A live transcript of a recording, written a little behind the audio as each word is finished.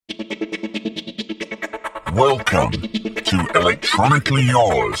Welcome to Electronically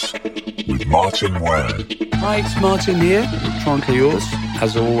Yours with Martin Ware. Hi, it's Martin here, Electronically Yours,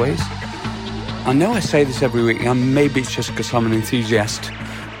 as always. I know I say this every week, and maybe it's just because I'm an enthusiast,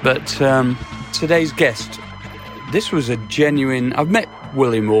 but today's guest, this was a genuine... I've met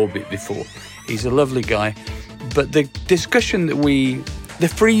William Orbit before. He's a lovely guy, but the discussion that the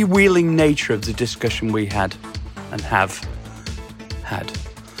freewheeling nature of the discussion we had and have had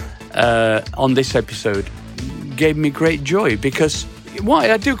on this episode gave me great joy, because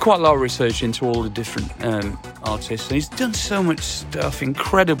I do quite a lot of research into all the different artists, and he's done so much stuff,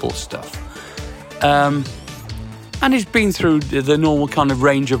 incredible stuff. And he's been through the normal kind of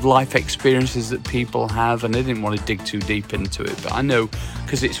range of life experiences that people have, and I didn't want to dig too deep into it, but I know,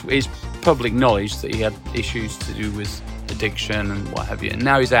 because it's public knowledge that he had issues to do with addiction and what have you, and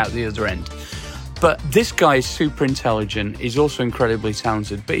now he's out the other end. But this guy is super intelligent, he's also incredibly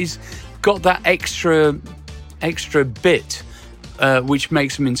talented, but he's got that extra bit which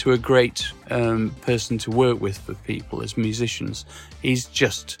makes him into a great person to work with for people as musicians. He's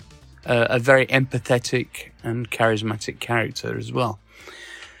just a very empathetic and charismatic character as well.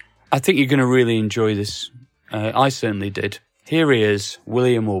 I think you're going to really enjoy this. I certainly did. Here he is,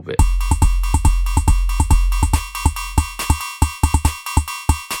 William Orbit.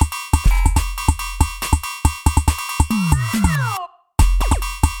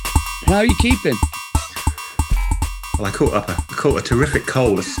 How are you keeping? Well, I caught a terrific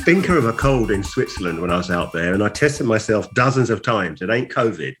cold, a stinker of a cold in Switzerland when I was out there, and I tested myself dozens of times. It ain't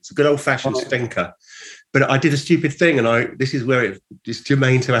COVID. It's a good old-fashioned stinker. But I did a stupid thing, and this is where it's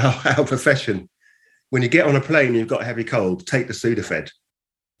germane to our profession. When you get on a plane, you've got a heavy cold, take the Sudafed.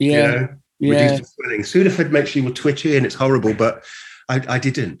 Yeah. Reduce the swelling. Sudafed makes you twitchy and it's horrible, but I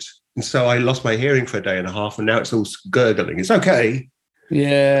didn't. And so I lost my hearing for a day and a half, and now it's all gurgling. It's okay.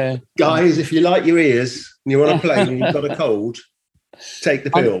 Yeah. Guys, if you like your ears and you're on a plane and you've got a cold, take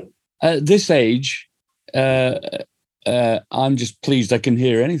the pill. At this age, I'm just pleased I can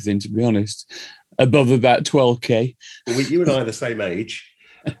hear anything, to be honest, above about 12K. Well, you and I are the same age,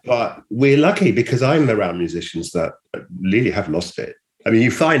 but we're lucky because I'm around musicians that really have lost it. I mean,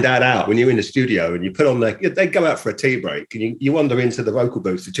 you find that out when you're in the studio and you put on they go out for a tea break and you wander into the vocal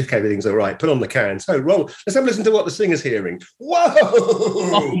booth to check everything's all right, put on the can. So roll. Let's have a listen to what the singer's hearing. Whoa!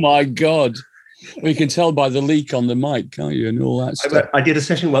 Oh my God. Well, you can tell by the leak on the mic, can't you? And all that stuff. I did a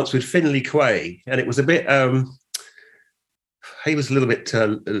session once with Finley Quay, and it was a bit, he was a little bit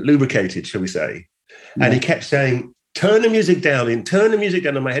lubricated, shall we say. Yeah. And he kept saying, turn the music down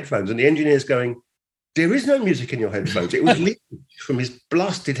on my headphones. And the engineer's going, there is no music in your headphones. It was leaked from his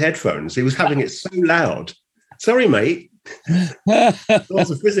blasted headphones. He was having it so loud. Sorry, mate. Lots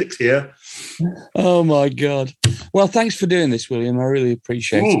of physics here. Oh, my God. Well, thanks for doing this, William. I really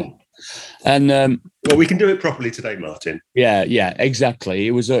appreciate it. And well, we can do it properly today, Martin. Yeah, exactly.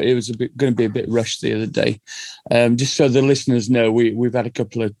 It was going to be a bit rushed the other day. Just so the listeners know, we've had a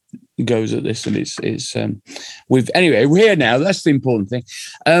couple of goes at this, and anyway, we're here now. That's the important thing.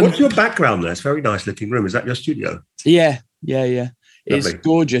 What's your background there? It's a very nice looking room. Is that your studio? Yeah. It's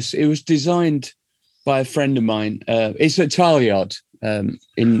gorgeous. It was designed by a friend of mine. It's at Tileyard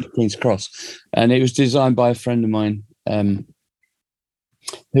in King's Cross, and it was designed by a friend of mine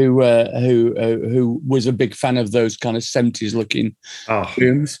who was a big fan of those kind of 70s looking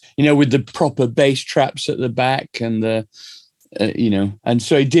rooms, with the proper bass traps at the back and the and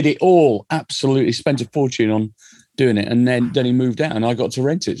so he did it all, absolutely spent a fortune on doing it, and then he moved out and I got to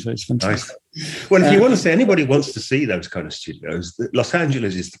rent it, so it's fantastic. Nice. Well, if you want to say anybody wants to see those kind of studios, Los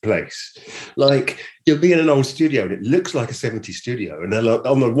Angeles is the place. Like, you'll be in an old studio and it looks like a 70s studio, and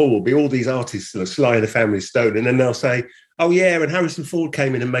on the wall will be all these artists, Sly and the Family Stone, and then they'll say, oh yeah, and Harrison Ford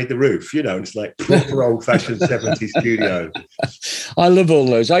came in and made the roof, and it's like proper old-fashioned 70s studio. I love all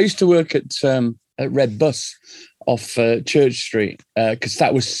those. I used to work at Red Bus off Church Street, because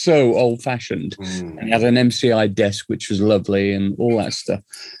that was so old-fashioned. And it had an MCI desk, which was lovely, and all that stuff.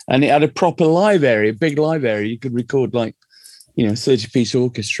 And it had a proper live area, big live area. You could record 30-piece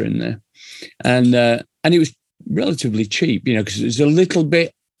orchestra in there. And it was relatively cheap, because it was a little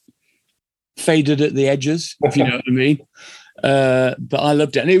bit faded at the edges, if you know what I mean. But I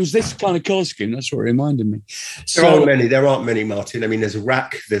loved it. And it was this kind of colour scheme. That's what it reminded me. There aren't many, Martin. I mean, there's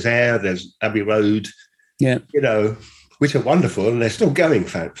Rack, there's Air, there's Abbey Road. Yeah, which are wonderful, and they're still going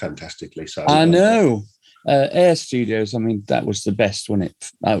fantastically. So I know Air Studios. I mean, that was the best, wasn't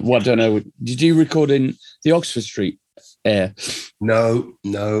it? I don't know. Did you record in the Oxford Street Air? No.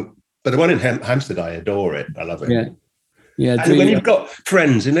 But the one in Hampstead, I adore it. I love it. Yeah. Yeah, and when you've got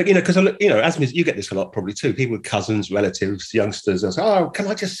friends, and because as you get this a lot probably too. People with cousins, relatives, youngsters. They say, "Oh, can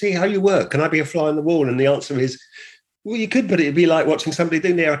I just see how you work? Can I be a fly on the wall?" And the answer is, well, you could, but it'd be like watching somebody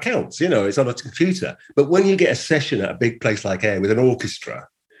do their accounts. It's on a computer. But when you get a session at a big place like Air with an orchestra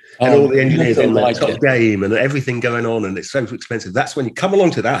and all the engineers on their top game and everything going on, and it's so expensive, that's when you come along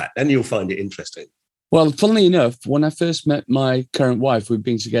to that, and you'll find it interesting. Well, funnily enough, when I first met my current wife, we've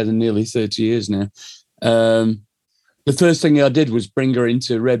been together nearly 30 years now. The first thing I did was bring her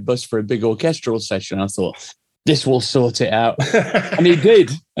into Red Bus for a big orchestral session. I thought, this will sort it out. And it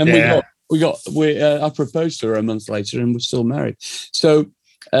did. And I proposed to her a month later and we're still married. So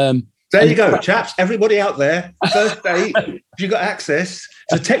there you go, chaps. Everybody out there, first date, if you got access,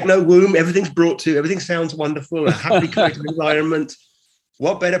 it's a techno womb, everything's brought to you, everything sounds wonderful, a happy creative environment.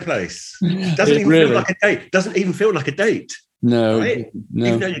 What better place? Doesn't even feel like a date. Doesn't even feel like a date. No, right? No.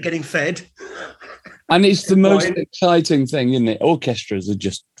 Even though you're getting fed. And it's the most exciting thing, isn't it? Orchestras are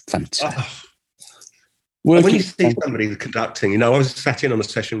just fantastic. When you see somebody conducting, I was sat in on a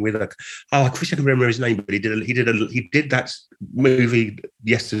session with I wish I could remember his name, but he did that movie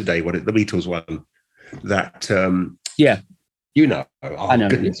yesterday, the Beatles one. That I know.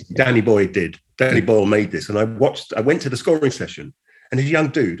 Goodness, Danny Boyle did. Danny Boyle made this, and I went to the scoring session. And his young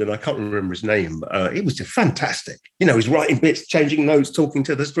dude, and I can't remember his name, it was just fantastic. He's writing bits, changing notes, talking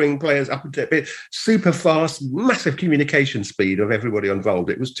to the string players up a bit, super fast, massive communication speed of everybody involved.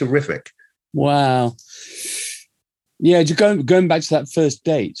 It was terrific. Wow. Yeah, going back to that first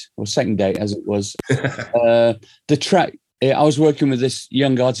date, or second date as it was, the track, I was working with this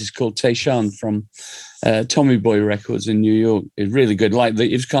young artist called Tayshaun from Tommy Boy Records in New York. It's really good.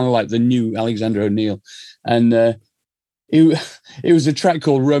 It was kind of like the new Alexander O'Neill. And it was a track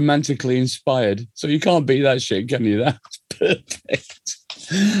called Romantically Inspired. So you can't beat that shit, can you? That's perfect.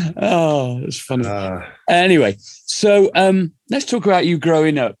 Oh, it's funny. Anyway, so let's talk about you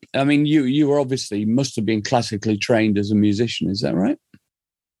growing up. I mean, you were obviously must have been classically trained as a musician. Is that right?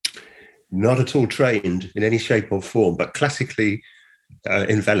 Not at all trained in any shape or form, but classically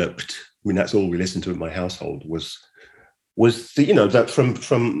enveloped. I mean, that's all we listened to in my household was that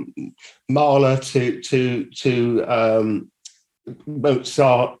from Mahler to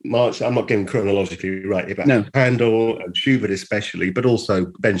Mozart, March. I'm not getting chronologically right about Handel and Schubert especially, but also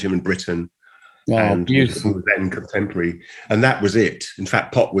Benjamin Britten and beautiful. Then contemporary, and that was it. In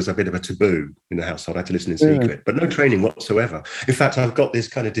fact, pop was a bit of a taboo in the household. I had to listen in secret, but no training whatsoever. In fact, I've got this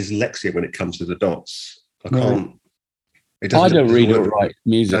kind of dyslexia when it comes to the dots. I can't. I don't read or write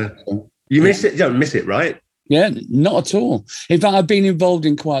music. You miss it. You don't miss it, right? Yeah, not at all. In fact, I've been involved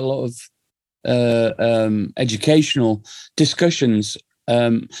in quite a lot of educational discussions,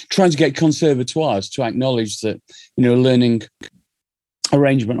 trying to get conservatoires to acknowledge that, learning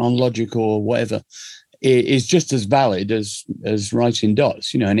arrangement on logic or whatever is just as valid as writing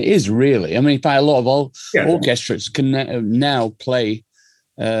dots, and it is really. I mean, in fact, a lot of orchestras can now play,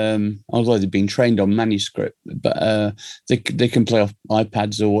 although they've been trained on manuscript, but they can play off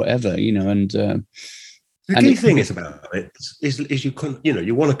iPads or whatever, and the key thing about it is you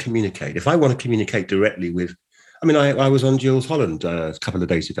want to communicate. If I want to communicate directly with, I was on Jools Holland a couple of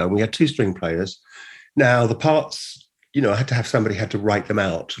days ago, and we had 2 string players. Now the parts, I had to have somebody had to write them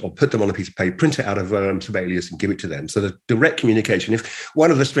out or put them on a piece of paper, print it out of Sibelius and give it to them. So the direct communication. If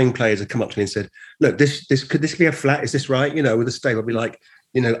one of the string players had come up to me and said, "Look, this could this be a flat? Is this right?" With a stave, I'd be like,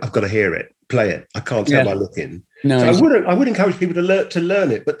 I've got to hear it, play it. I can't tell by looking. No, so I would encourage people to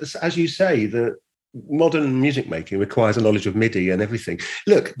learn it. But as you say, the modern music making requires a knowledge of MIDI and everything.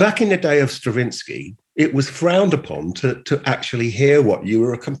 Look, back in the day of Stravinsky, it was frowned upon to actually hear what you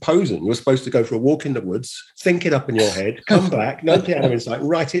were composing. You were supposed to go for a walk in the woods, think it up in your head, come back, no piano in sight,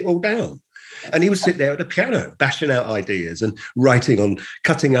 write it all down. And he would sit there at the piano, bashing out ideas and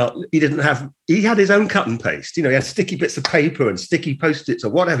cutting out. He had his own cut and paste. He had sticky bits of paper and sticky Post-its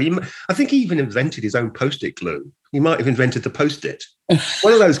or whatever. I think he even invented his own Post-it glue. He might have invented the Post-it.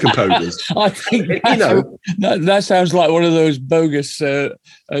 One of those composers. I think that sounds like one of those bogus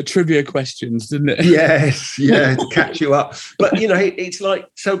trivia questions, doesn't it? Yes, to catch you up. But it's like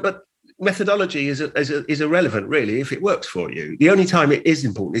so. But methodology is irrelevant, really, if it works for you. The only time it is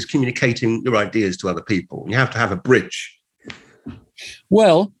important is communicating your ideas to other people. You have to have a bridge.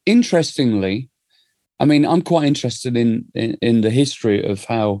 Well, interestingly, I'm quite interested in the history of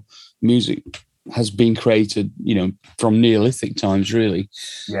how music has been created, from Neolithic times, really.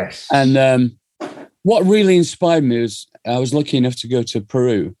 Yes. And what really inspired me was I was lucky enough to go to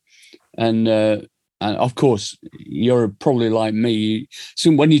Peru, and of course, you're probably like me.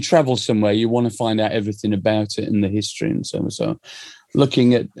 So when you travel somewhere, you want to find out everything about it and the history and so on. So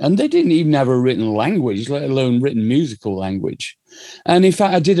looking at, and they didn't even have a written language, let alone written musical language. And in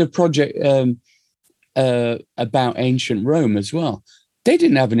fact, I did a project about ancient Rome as well. They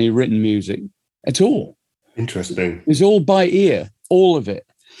didn't have any written music at all. Interesting. It was all by ear, all of it.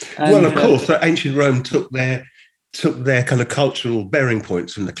 And, well, of course, ancient Rome took their kind of cultural bearing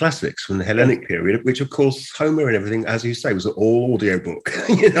points from the classics, from the Hellenic period, which, of course, Homer and everything, as you say, was all audiobook,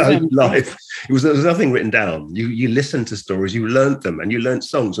 live. There was nothing written down. You listened to stories, you learnt them, and you learnt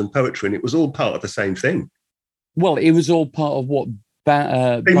songs and poetry, and it was all part of the same thing. Well, it was all part of what...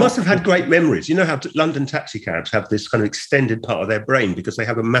 they must have had great memories. You know how London taxi cabs have this kind of extended part of their brain because they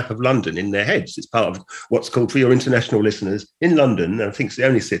have a map of London in their heads. It's part of what's called, for your international listeners, in London, and I think it's the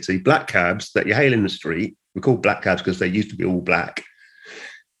only city, black cabs that you hail in the street. We call black cabs because they used to be all black.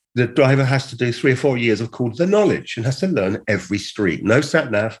 The driver has to do 3 or 4 years of called the knowledge and has to learn every street. No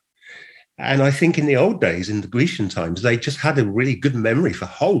sat-nav. And I think in the old days, in the Grecian times, they just had a really good memory for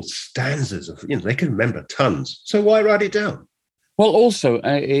whole stanzas of, they could remember tons. So why write it down? Well, also,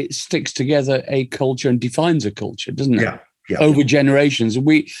 it sticks together a culture and defines a culture, doesn't it? Yeah. Over generations.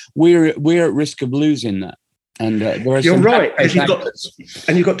 We're at risk of losing that. And you're right.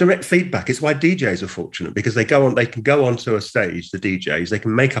 And you've got direct feedback. It's why DJs are fortunate, because they can go onto a stage, the DJs, they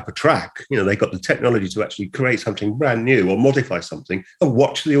can make up a track. They've got the technology to actually create something brand new or modify something and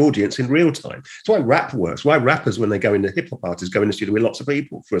watch the audience in real time. That's why rap works. Why rappers, when they go into hip hop artists, go in the studio with lots of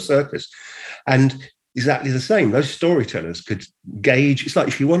people for a circus. And exactly the same. Those storytellers could gauge. It's like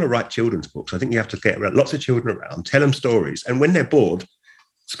if you want to write children's books, I think you have to get lots of children around, tell them stories. And when they're bored,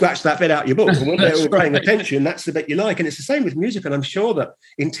 scratch that bit out of your book. And when they're all paying attention, that's the bit you like. And it's the same with music. And I'm sure that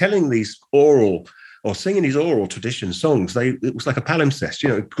in telling these oral or singing these oral tradition songs, it was like a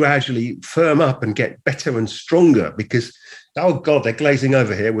palimpsest, gradually firm up and get better and stronger because, oh God, they're glazing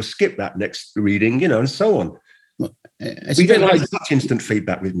over here. We'll skip that next reading, and so on. We don't have such instant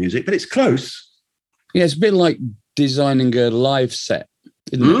feedback with music, but it's close. Yeah, it's a bit like designing a live set,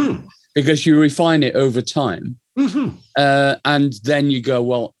 isn't it? Because you refine it over time. Mm-hmm. And then you go,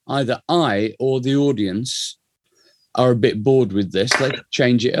 well, either I or the audience are a bit bored with this. Let's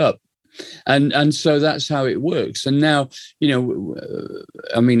change it up. And so that's how it works. And now, I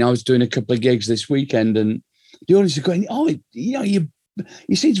was doing a couple of gigs this weekend and the audience are going, you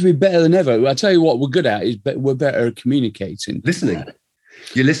seem to be better than ever. I tell you what we're good at is we're better at communicating. Listening.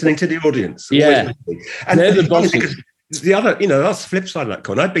 You're listening to the audience. Yeah. And they're the bosses. The other, that's the flip side of that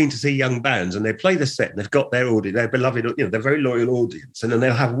coin. I've been to see young bands and they play the set and they've got their audience, their beloved, their very loyal audience. And then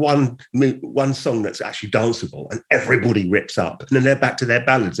they'll have one song that's actually danceable and everybody rips up. And then they're back to their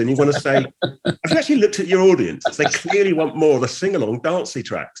ballads. And you want to say, have you actually looked at your audience? They clearly want more of the sing-along, dancey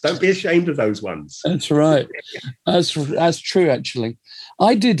tracks. Don't be ashamed of those ones. That's right. That's true, actually.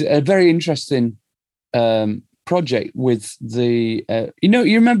 I did a very interesting project with the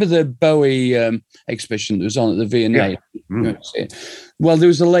you remember the Bowie exhibition that was on at the V&A? Yeah. Well, there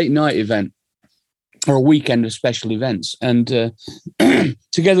was a late night event or a weekend of special events, and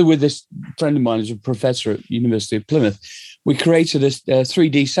together with this friend of mine who's a professor at University of Plymouth, we created a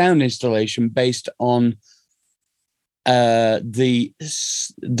 3D sound installation based on the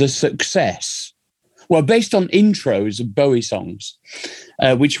success, well, based on intros of Bowie songs,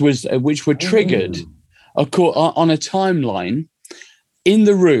 which were triggered on a timeline in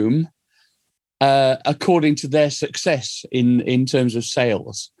the room according to their success in terms of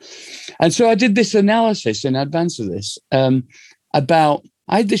sales. And so I did this analysis in advance of this I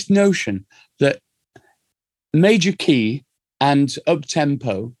had this notion that major key and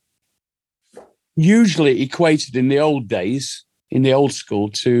up-tempo usually equated in the old days, in the old school,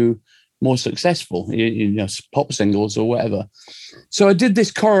 to more successful, pop singles or whatever. So I did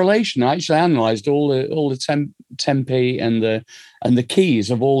this correlation. I actually analysed all the tempi and the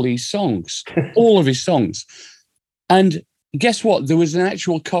keys of all these songs, all of his songs. And guess what? There was an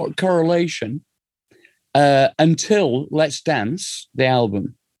actual correlation until Let's Dance, the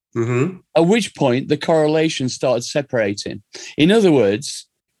album, at which point the correlation started separating. In other words,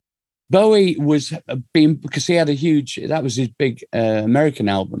 Bowie was being, because he had that was his big American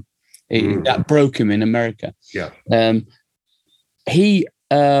album. That broke him in America. Yeah. He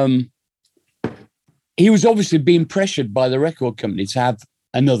was obviously being pressured by the record company to have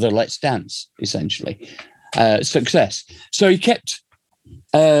another Let's Dance, essentially, success. So he kept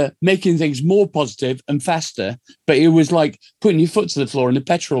making things more positive and faster, but it was like putting your foot to the floor and the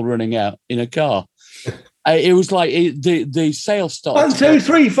petrol running out in a car. It was like the sales started. 1, 2,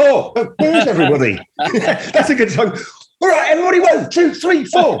 3, 4. Where's everybody? That's a good song. All right, everybody, 1, 2, 3,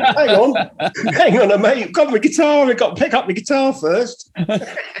 4. Hang on, mate. I've got my guitar. I've got to pick up my guitar first.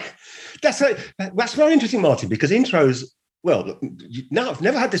 That's very interesting, Martin, because intros well, now I've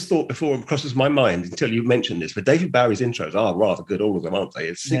never had this thought before and crosses my mind until you mentioned this, but David Bowie's intros are rather good, all of them, aren't they?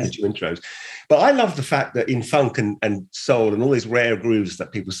 It's signature intros. But I love the fact that in funk and soul and all these rare grooves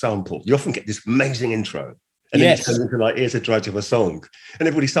that people sample, you often get this amazing intro. And then it turns into like, here's a drudge of a song. And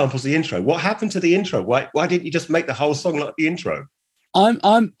everybody samples the intro. What happened to the intro? Why didn't you just make the whole song like the intro?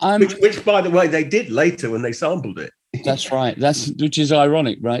 Which, by the way, they did later when they sampled it. That's right. Which is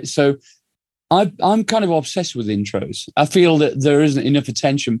ironic, right? So I'm kind of obsessed with intros. I feel that there isn't enough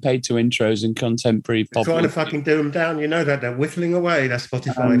attention paid to intros in contemporary pop. They're trying to fucking do them down. You know that they're whittling away. That's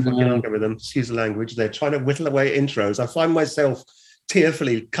Spotify fucking algorithm. Excuse the language. They're trying to whittle away intros. I find myself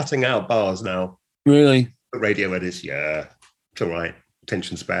tearfully cutting out bars now. Really? Radio edits, yeah. It's all right.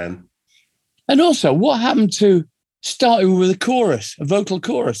 Attention span. And also, what happened to starting with a vocal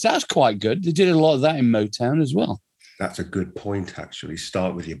chorus? That's quite good. They did a lot of that in Motown as well. That's a good point, actually.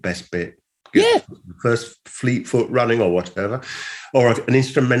 Start with your best bit. Yeah. First Fleetfoot running or whatever, or an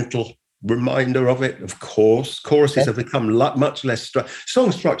instrumental reminder of it, of course. Choruses have become much less...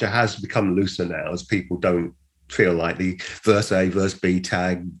 Song structure has become looser now as people don't feel like the verse A, verse B,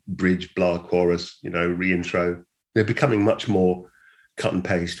 tag, bridge, blah, chorus, re-intro. They're becoming much more cut and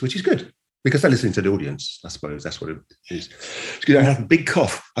paste, which is good because they're listening to the audience, I suppose. That's what it is. Excuse me, I have a big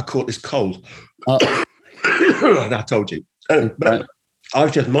cough. I caught this cold. I told you. But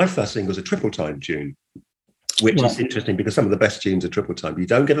my first single was a Triple Time tune, which is interesting because some of the best tunes are Triple Time, but you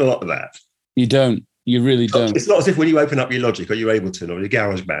don't get a lot of that. You don't. You really don't. It's not as if when you open up your Logic or your Ableton or your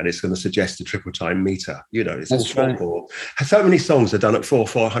GarageBand, it's going to suggest a Triple Time meter. It's that's all right. 4/4. So many songs are done at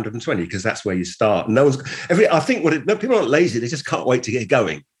 4/420 because that's where you start. I think people aren't lazy; they just can't wait to get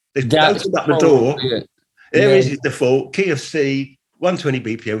going. They've opened up the door. There is his default key of C, 120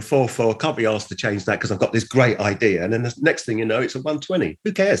 BPM, 4/4. Can't be asked to change that because I've got this great idea. And then the next thing you know, it's a 120.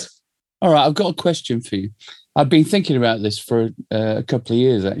 Who cares? All right, I've got a question for you. I've been thinking about this for a couple of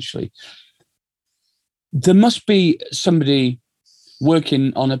years, actually. There must be somebody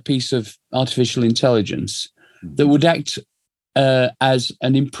working on a piece of artificial intelligence that would act as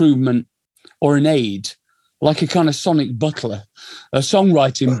an improvement or an aid, like a kind of sonic butler, a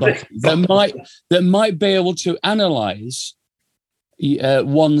songwriting butler that might be able to analyze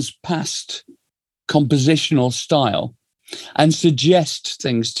one's past compositional style and suggest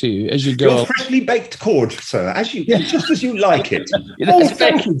things to you as you go. Your freshly baked chord, sir, just as you like it. Oh,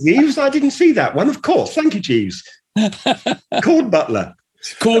 thank you, Jeeves. I didn't see that one. Of course, thank you, Jeeves. Chord butler.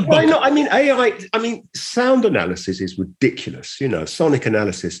 Why not? AI. Sound analysis is ridiculous. Sonic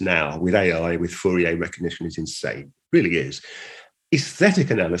analysis now with AI, with Fourier recognition is insane. It really is.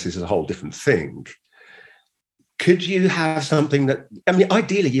 Aesthetic analysis is a whole different thing. Could you have something that?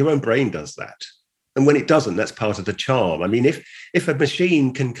 Ideally, your own brain does that. And when it doesn't, that's part of the charm. If a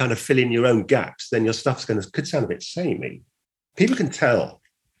machine can kind of fill in your own gaps, then your stuff's could sound a bit samey. People can tell.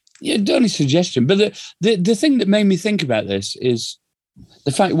 Yeah, only suggestion. But the thing that made me think about this is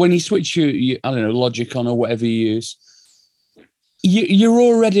the fact when you switch your Logic on or whatever you use, you're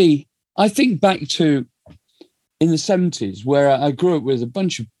already. I think back to in the 70s where I grew up with a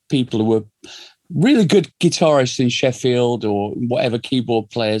bunch of people who were really good guitarists in Sheffield or whatever, keyboard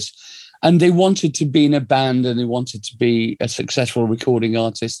players. And they wanted to be in a band and they wanted to be a successful recording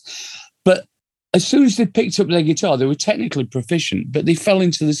artist. But as soon as they picked up their guitar, they were technically proficient, but they fell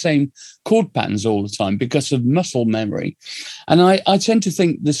into the same chord patterns all the time because of muscle memory. And I tend to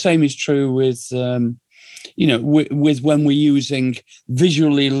think the same is true with, with when we're using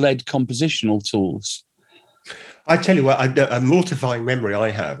visually led compositional tools. I tell you what, a mortifying memory I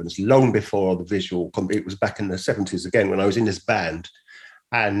have, and it's long before the visual, it was back in the 70s again when I was in this band.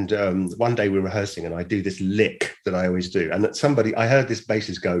 And one day we were rehearsing and I do this lick that I always do. And I heard this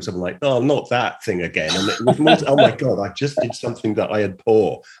bassist go something like, oh, not that thing again. And it was oh my God, I just did something that I had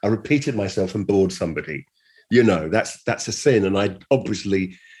poor. I repeated myself and bored somebody. That's a sin. And I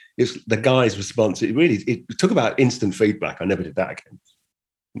obviously, it's the guy's response. It took about instant feedback. I never did that again.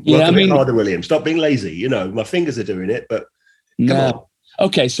 Work a bit harder, William. Stop being lazy. My fingers are doing it, but come on.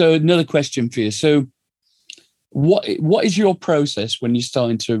 Okay, so another question for you. So what is your process when you're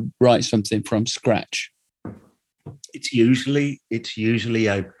starting to write something from scratch? It's usually usually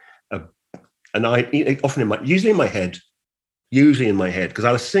in my head, because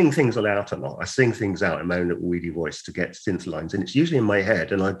I was sing things out a lot. I sing things out in my own little weedy voice to get synth lines, and it's usually in my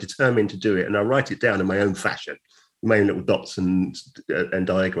head, and I'm determined to do it, and I write it down in my own fashion, my own little dots and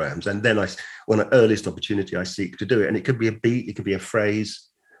diagrams, and then when at earliest opportunity, I seek to do it, and it could be a beat, it could be a phrase.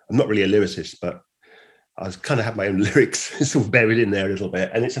 I'm not really a lyricist, but I kind of have my own lyrics sort of buried in there a little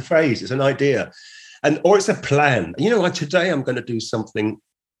bit. And it's a phrase, it's an idea, or it's a plan. Today I'm going to do something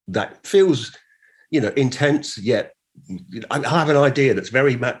that feels, intense, yet I have an idea that's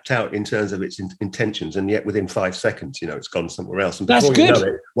very mapped out in terms of its intentions, and yet within 5 seconds, it's gone somewhere else. And before you know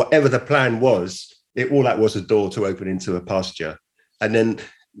it, whatever the plan was, all that was a door to open into a pasture. And then,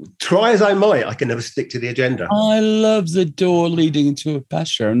 try as I might, I can never stick to the agenda. I love the door leading into a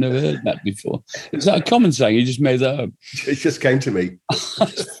pasture. I've never heard that before. Is that a common saying? You just made that up? It just came to me.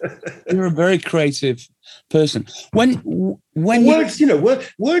 You're a very creative person. When words,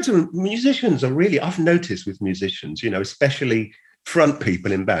 words and musicians are really, I've noticed with musicians, especially front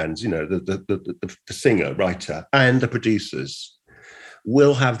people in bands, the singer, writer, and the producers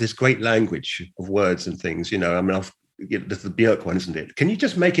will have this great language of words and things. There's the Björk one, isn't it? Can you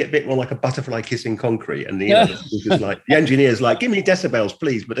just make it a bit more like a butterfly kissing concrete? And the engineer's like, give me decibels,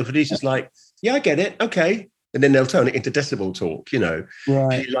 please. But the producer's like, yeah, I get it. Okay. And then they'll turn it into decibel talk,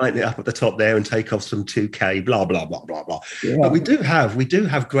 Right. You lighten it up at the top there and take off some 2K, blah, blah, blah, blah, blah. Yeah. But we do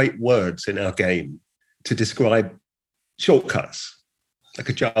have great words in our game to describe shortcuts, like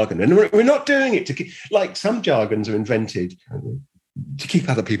a jargon. And we're not doing it to keep, like some jargons are invented to keep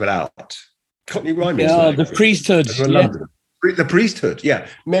other people out. Cockney rhyming. Yeah, the priesthood. The priesthood, yeah.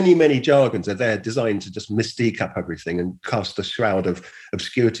 Many, many jargons are there designed to just mystique up everything and cast a shroud of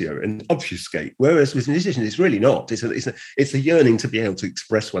obscurity and obfuscate. Whereas with musicians, it's really not. It's a yearning to be able to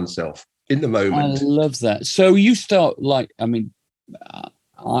express oneself in the moment. I love that. So you start I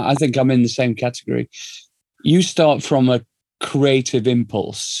think I'm in the same category. You start from a creative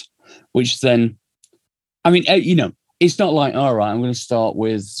impulse, which then, it's not like, all right, I'm going to start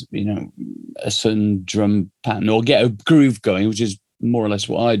with, a certain drum pattern or get a groove going, which is more or less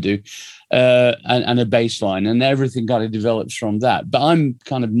what I do, and a bass line, and everything kind of develops from that. But I'm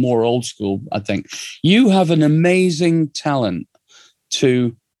kind of more old school, I think. You have an amazing talent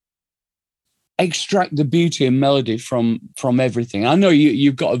to extract the beauty and melody from everything. I know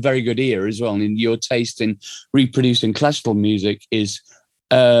you've got a very good ear as well, and your taste in reproducing classical music is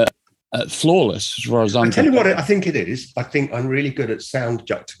flawless as far as I'm concerned. Tell you what I think it is. I think I'm really good at sound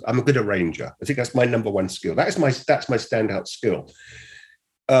I'm a good arranger. I think that's my number one skill. That's my standout skill.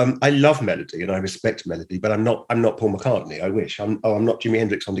 I love melody and I respect melody, but I'm not Paul McCartney. I wish. I'm not Jimi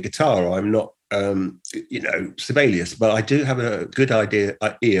Hendrix on the guitar, or I'm not Sibelius, but I do have a good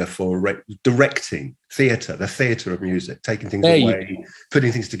ear for directing theatre, the theatre of music, taking things away,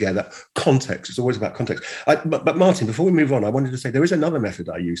 putting things together. Context. It's always about context. But Martin, before we move on, I wanted to say there is another method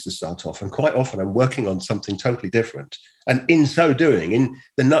I use to start off, and quite often I'm working on something totally different. And in so doing, in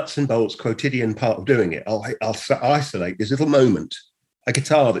the nuts and bolts quotidian part of doing it, I'll isolate this little moment, a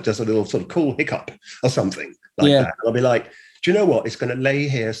guitar that does a little sort of cool hiccup or something like that. And I'll be like, do you know what? It's going to lay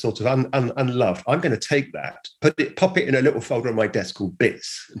here sort of unloved. I'm going to take that, pop it in a little folder on my desk called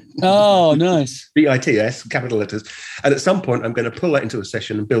Bits. Oh, nice. BITS, capital letters. And at some point, I'm going to pull that into a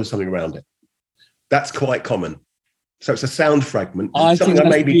session and build something around it. That's quite common. So it's a sound fragment. Something I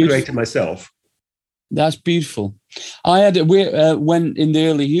maybe created myself. That's beautiful. When in the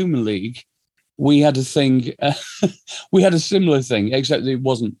early Human League, we had a thing. We had a similar thing, except it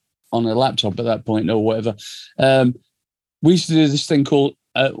wasn't on a laptop at that point or whatever. We used to do this thing called,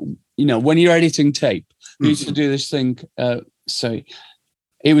 when you're editing tape, we used to do this thing. So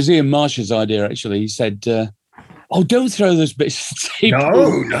it was Ian Marsh's idea, actually. He said, don't throw those bits of tape.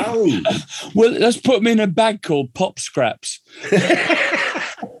 No. Well, let's put them in a bag called Pop Scraps.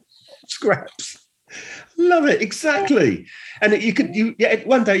 Scraps. Love it. Exactly. And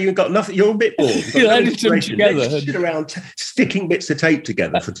one day you've got nothing, you're a bit bored. You edit them together. Just sit around sticking bits of tape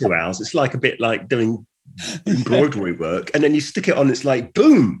together for 2 hours. It's like a bit like doing embroidery work, and then you stick it on, it's like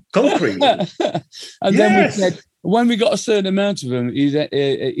boom, concrete. And then we said, when we got a certain amount of them,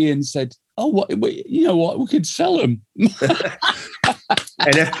 Ian said, you know what, we could sell them.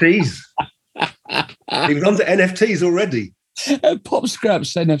 NFTs. He was on to NFTs already. Pop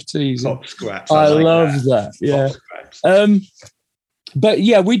Scraps NFTs. Pop Scraps. I love that. Yeah. But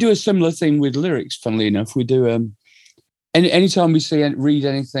yeah, we do a similar thing with lyrics, funnily enough. We do anytime we read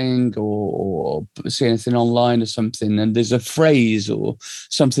anything or see anything online or something, and there's a phrase or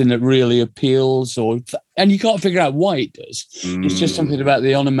something that really appeals, and you can't figure out why it does. It's just something about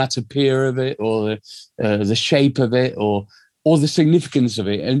the onomatopoeia of it, or the shape of it, or the significance of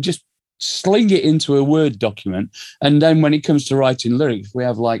it, and just sling it into a Word document. And then when it comes to writing lyrics, we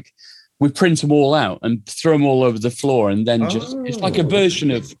print them all out and throw them all over the floor, and then it's like a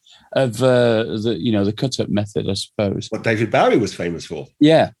version of the cut-up method, I suppose. What David Bowie was famous for.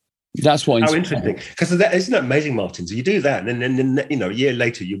 Yeah, that's what. How interesting! Because isn't that amazing, Martin? So you do that, and then a year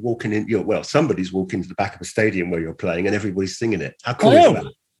later, you're walking in. Somebody's walking to the back of a stadium where you're playing, and everybody's singing it. How cool is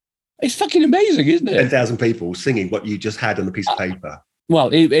that? It's fucking amazing, isn't it? 10,000 people singing what you just had on a piece of paper. Well,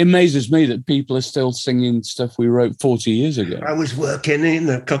 it amazes me that people are still singing stuff we wrote 40 years ago. I was working in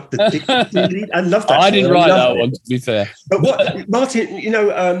the I love that. I didn't write that one, to be fair. But what,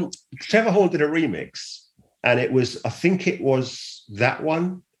 Martin, Trevor Horn did a remix, and it was, I think it was that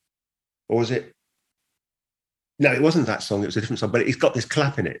one, or was it? No, it wasn't that song. It was a different song, but it's got this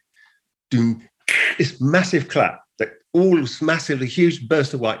clap in it. Doom, this massive clap that all massively huge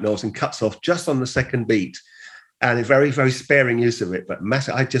burst of white noise and cuts off just on the second beat. And a very, very sparing use of it, but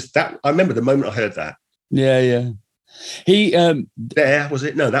massive. I remember the moment I heard that. Yeah. He there was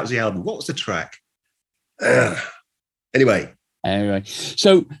it. No, that was the album. What was the track? Anyway.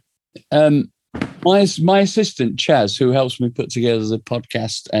 So my assistant Chaz, who helps me put together the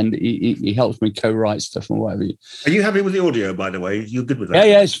podcast, and he helps me co-write stuff and whatever. Are you happy with the audio, by the way? You're good with that?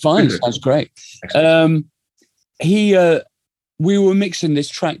 Yeah, it's fine. Sounds great. We were mixing this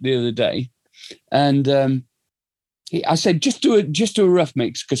track the other day, and I said, just do a rough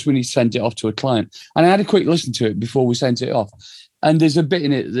mix because we need to send it off to a client. And I had a quick listen to it before we sent it off. And there's a bit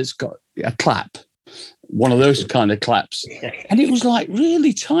in it that's got a clap, one of those kind of claps. And it was like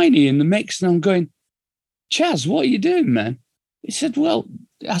really tiny in the mix. And I'm going, Chaz, what are you doing, man? He said,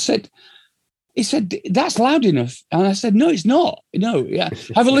 he said, that's loud enough. And I said, no, it's not. No, yeah.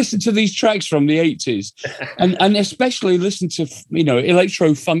 Have a listen to these tracks from the 80s and especially listen to,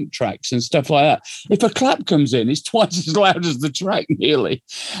 electro funk tracks and stuff like that. If a clap comes in, it's twice as loud as the track nearly.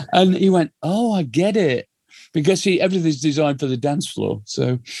 And he went, oh, I get it. Because everything's designed for the dance floor.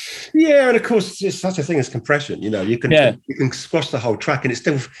 So, yeah, and of course, there's such a thing as compression. You can squash the whole track, and it's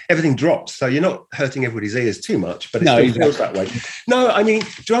still everything drops. So you're not hurting everybody's ears too much, but it still feels that way. No, I mean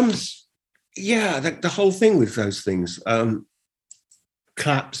drums. Yeah, the whole thing with those things,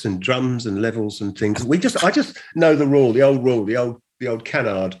 claps and drums and levels and things. I just know the rule, the old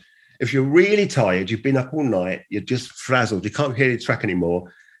canard. If you're really tired, you've been up all night, you're just frazzled, you can't hear the track anymore.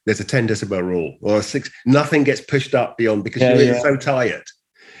 There's a 10 decibel rule or a 6. Nothing gets pushed up beyond because you're so tired.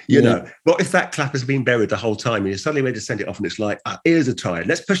 You know, what if that clap has been buried the whole time and you're suddenly ready to send it off and it's like, our ears are tired.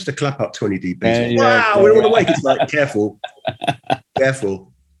 Let's push the clap up 20 dB. We're all awake. It's like, careful.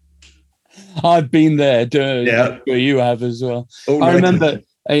 I've been there. Where you have as well. I remember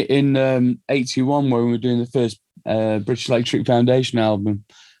in 81 when we were doing the first British Electric Foundation album,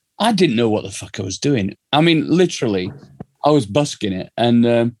 I didn't know what the fuck I was doing. I mean, literally, I was busking it. And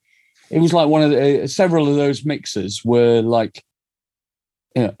it was like one of several of those mixers were like,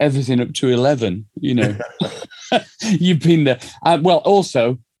 everything up to 11, You've been there.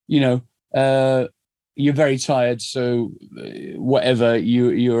 Also, you're very tired, so whatever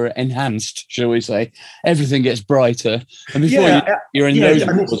you're enhanced, shall we say? Everything gets brighter, and before you're in those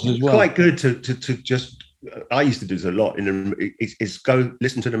levels as well. Quite good to just. I used to do this a lot. Is go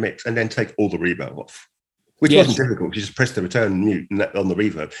listen to the mix and then take all the reverb off, which wasn't difficult. You just press the return mute on the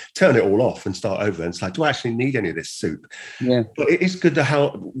reverb, turn it all off, and start over. And it's like, do I actually need any of this soup? Yeah, but it is good to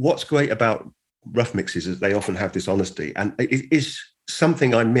what's great about rough mixes is they often have this honesty, and it is.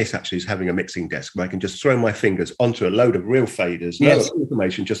 Something I miss actually is having a mixing desk where I can just throw my fingers onto a load of real faders, no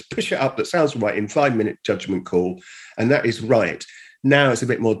information, just push it up that sounds right in 5-minute judgment call, and that is right. Now it's a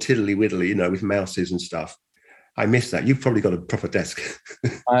bit more tiddly widdly, with mouses and stuff. I miss that. You've probably got a proper desk.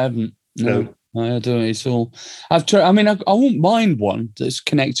 I haven't. No. I don't. It's all. I've tried. I mean, I won't mind one that's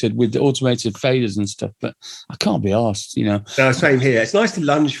connected with the automated faders and stuff, but I can't be asked. No, same here. It's nice to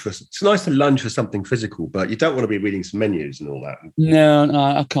lunge for something physical, but you don't want to be reading some menus and all that. No,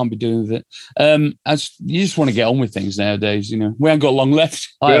 I can't be doing with it. You just want to get on with things nowadays. We haven't got long left.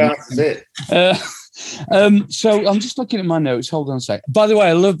 That's it. So I'm just looking at my notes. Hold on a sec. By the way,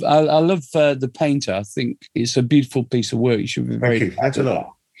 I love The Painter. I think it's a beautiful piece of work. You should be very. Thank you. Thanks a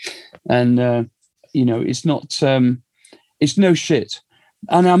lot. And it's not it's no shit.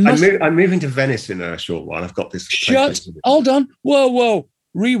 And I'm moving to Venice in a short while. I've got this. Hold on. Whoa.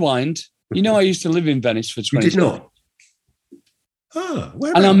 Rewind. I used to live in Venice for 20 years. You did not? Oh,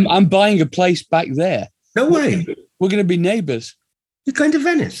 where? And I'm buying a place back there. No way. We're going to be neighbours. You're going to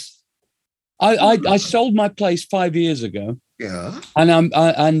Venice? I sold my place 5 years ago. Yeah.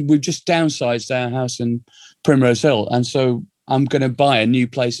 And we've just downsized our house in Primrose Hill, and so I'm going to buy a new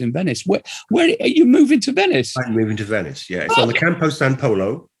place in Venice. Where are you moving to Venice? I'm moving to Venice, yeah. It's on the Campo San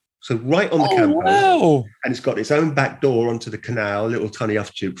Polo, so right on the Campo. Wow. And it's got its own back door onto the canal, a little tiny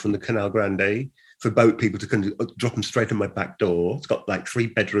off-tube from the Canal Grande for boat people to drop them straight in my back door. It's got like 3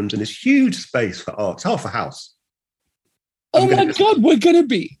 bedrooms and this huge space for art. It's half a house. Oh my God, we're going to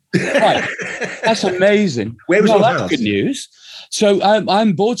be... Right. That's amazing. Where was your house? Good news. So I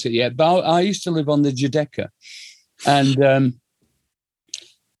haven't bought it yet, but I used to live on the Giudecca. And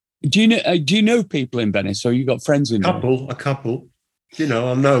do you know people in Venice? So you got friends in a couple. You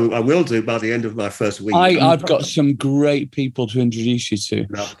know, I know I will do by the end of my first week. I've got some great people to introduce you to.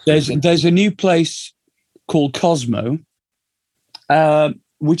 There's a new place called Cosmo,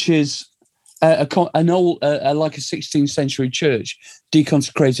 which is an old, like a 16th century church,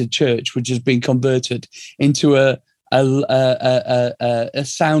 deconsecrated church, which has been converted into a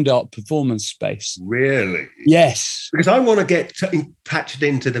sound art performance space. Really? Yes. Because I want to get patched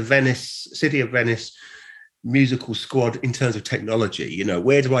into the City of Venice musical squad in terms of technology. You know,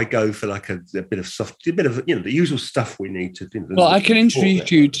 where do I go for like a bit of the usual stuff we need to do? Well, I can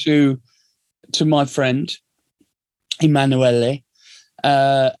introduce you to my friend Emanuele,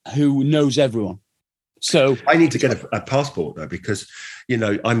 who knows everyone. So I need to get a passport though, because you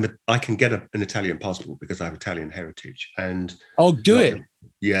know I can get an Italian passport because I have Italian heritage. And do it.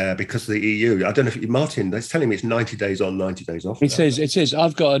 Yeah, because of the EU. I don't know if Martin. They're telling me it's 90 days on, 90 days off. It is.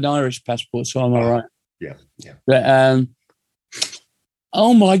 I've got an Irish passport, so I'm all right. Yeah. But,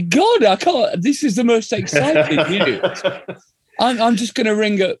 oh my God! I can't. This is the most exciting news. I'm just going to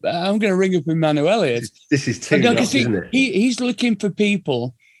ring up. I'm going to ring up Emanuele. This is too much, isn't it? He's looking for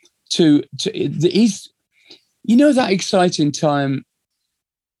people to. He's, you know, that exciting time.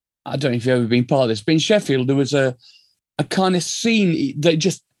 I don't know if you've ever been part of this, but in Sheffield there was a kind of scene that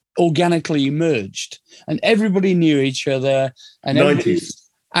just organically emerged, and everybody knew each other, and everybody was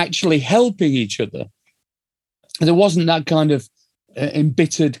actually helping each other. There wasn't that kind of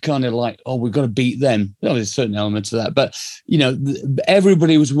embittered kind of like, oh, we've got to beat them. Well, there's certain elements of that, but you know,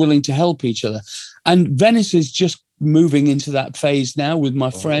 everybody was willing to help each other. And Venice is just moving into that phase now with my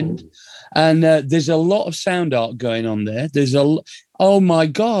friend. And there's a lot of sound art going on there. Oh my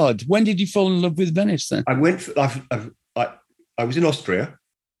God. When did you fall in love with Venice then? I was in Austria,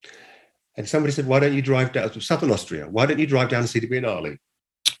 and somebody said, why don't you drive down to Southern Austria? Why don't you drive down and see the Biennale?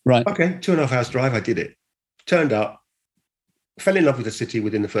 Right. Okay, 2.5 hours drive. I did it. Turned up, fell in love with the city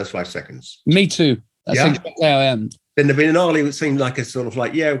within the first 5 seconds. Me too. That's exactly how I am. Then the Biennale seemed like a sort of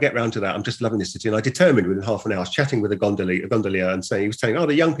like, yeah, we'll get round to that. I'm just loving this city. And I determined within half an hour, I was chatting with a gondolier and he was saying, oh,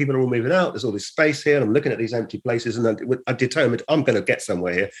 the young people are all moving out. There's all this space here. And I'm looking at these empty places. And I determined I'm going to get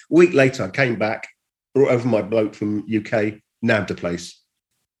somewhere here. A week later, I came back, brought over my bloke from UK, nabbed a place.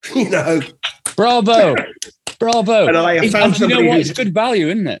 You know. Bravo. And I found somebody. You know what? It's good value,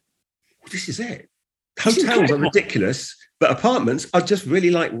 isn't it? This is it. Hotels are ridiculous, but apartments are just really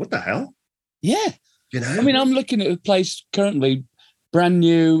like, what the hell? Yeah. You know? I mean, I'm looking at a place currently, brand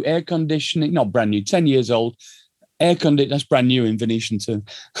new, air conditioning, not brand new, 10 years old. Air conditioning, that's brand new in Venetian terms.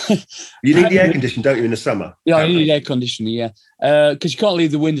 You need the air conditioning, don't you, in the summer? Yeah, I need air conditioning, yeah. Because you can't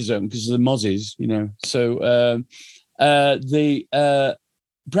leave the windows open because of the mozzies, you know. So the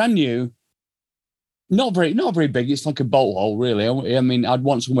brand new, not very big. It's like a bolt hole, really. I mean, I'd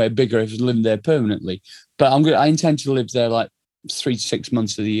want somewhere bigger if I was living there permanently. But I intend to live there like 3 to 6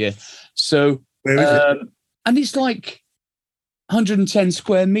 months of the year. So, where is it? And it's like 110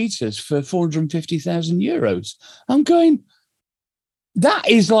 square meters for 450,000 euros. I'm going, that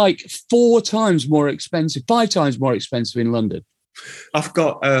is like 4 times more expensive, 5 times more expensive in London. I've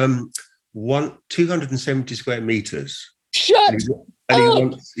got 270 square meters. Shut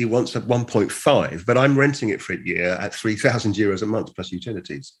And he wants a 1.5, but I'm renting it for a year at 3,000 euros a month plus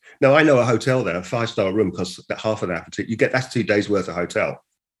utilities. Now, I know a hotel there, a 5-star room costs half of that. That's 2 days worth of hotel.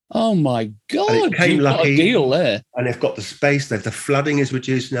 Oh my God! And it came you've lucky, got a deal there. And they've got the space. The flooding is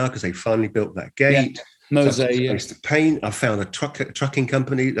reduced now because they finally built that gate. Yeah. Mosaic, so space to paint. I found a trucking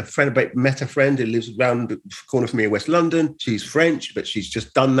company. Met a friend who lives around the corner from me in West London. She's French, but she's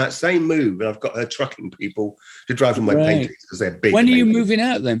just done that same move. And I've got her trucking people to drive on my paintings because they're big. When are you moving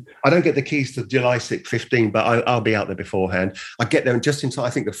out then? I don't get the keys till July 6th, 15, but I'll be out there beforehand. I get there just in time. I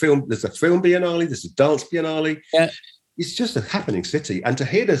think there's a film biennale, there's a dance biennale. Yeah. It's just a happening city. And to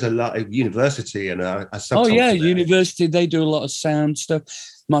hear there's a lot of university and a subculture. Oh, yeah, there. university. They do a lot of sound stuff.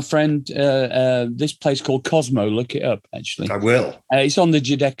 My friend, this place called Cosmo, look it up, actually. I will. It's on the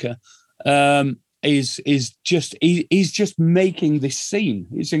Giudecca. He's just making this scene.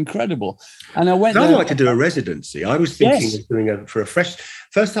 It's incredible. And I went. I'd like to do a residency. I was thinking of doing first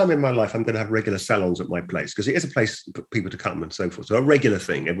time in my life. I'm going to have regular salons at my place because it is a place for people to come and so forth. So a regular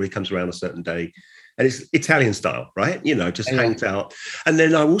thing. Everybody comes around a certain day, and it's Italian style, right? You know, just hangs out. And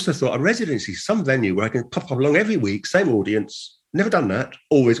then I also thought a residency, some venue where I can pop along every week, same audience. Never done that.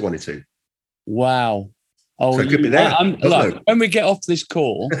 Always wanted to. Wow. Oh, so it could be there. Look, when we get off this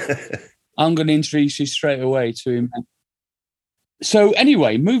call, I'm going to introduce you straight away to him. So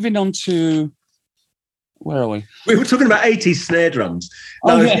anyway, moving on to Where are we? We were talking about 80s snare drums.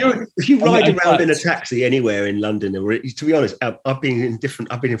 Now, if you ride around in a taxi anywhere in London, or, to be honest, I've been in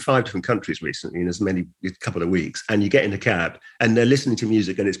 5 different countries recently in a couple of weeks, and you get in a cab and they're listening to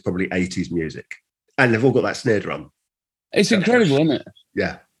music and it's probably 80s music. And they've all got that snare drum. It's incredible, isn't it?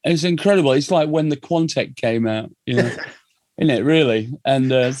 Yeah. It's incredible. It's like when the Quantec came out, isn't it, really?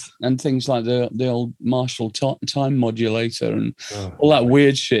 And things like the old Marshall time modulator and all that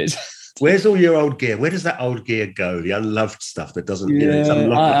weird shit. Where's all your old gear? Where does that old gear go? The unloved stuff that doesn't. It's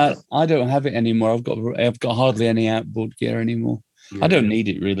unloved. I don't have it anymore. I've got hardly any outboard gear anymore. Yeah. I don't need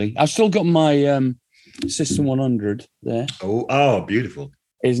it really. I've still got my System 100 there. Oh, beautiful!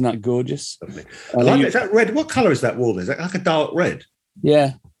 Isn't that gorgeous? I like it. Is that red? What colour is that wall? Is that like a dark red?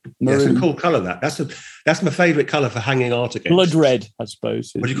 Yeah. It's a cool colour. That's my favourite colour for hanging art against. Blood red, I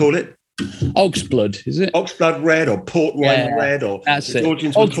suppose. What do you call it? Oxblood, is it? Oxblood red or port wine red, or that's the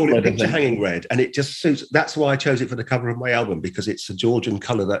Georgians would call it picture hanging red, and it just suits. That's why I chose it for the cover of my album, because it's a Georgian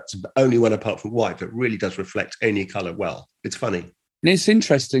colour that's the only one apart from white that really does reflect any colour well. It's funny. And it's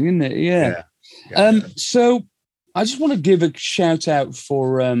interesting, isn't it? Yeah. So I just want to give a shout out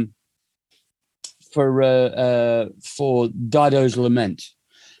for Dido's Lament,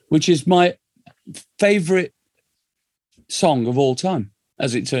 which is my favourite song of all time,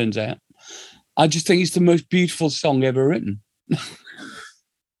 as it turns out. I just think it's the most beautiful song ever written.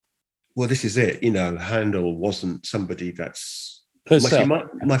 Well, this is it. Handel wasn't somebody that's... Purcell.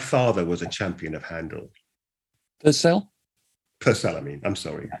 My father was a champion of Handel. Purcell? Purcell, I mean. I'm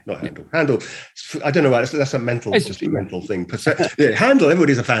sorry, not Handel. Handel, I don't know why, that's a mental thing. Handel,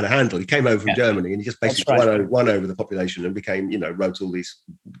 everybody's a fan of Handel. He came over from Germany and he just basically won over the population and became, wrote all these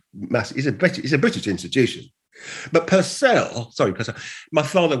massive... He's a British institution. But Purcell, my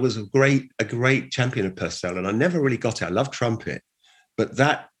father was a great champion of Purcell, and I never really got it. I love trumpet, but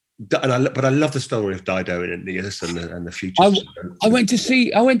I love the story of Dido and Aeneas and the future. I went to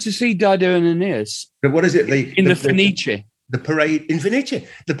see Dido and Aeneas. But what is it? The Fenice. The parade in Venice,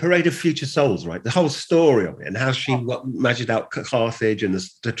 the parade of future souls, right? The whole story of it and how she measured out Carthage and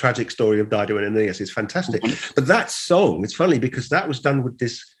the tragic story of Dido and Aeneas is fantastic. But that song, it's funny because that was done with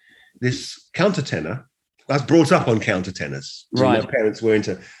this countertenor. I was brought up on countertenors. Right. My parents were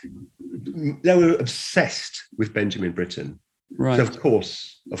they were obsessed with Benjamin Britten. Right. So of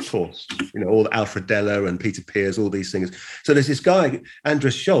course, all Alfred Deller and Peter Pears, all these things. So there's this guy,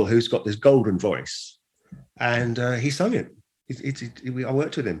 Andras Scholl, who's got this golden voice, and he sung it. I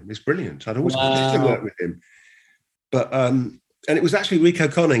worked with him. It's brilliant. I'd always wanted to work with him. But and it was actually Rico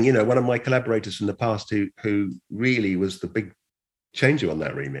Conning, one of my collaborators from the past, who really was the big changer on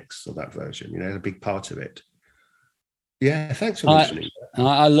that remix of that version, a big part of it. Yeah, thanks for mentioning that.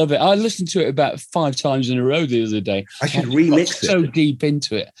 I love it. I listened to it about 5 times in a row the other day. I should remix it. So deep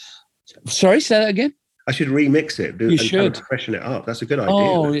into it. Sorry, say that again? I should remix it. You should. Kind of freshen it up. That's a good idea.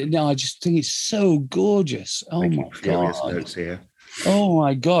 Oh, no, I just think it's so gorgeous. Oh, my God. Notes here. Oh,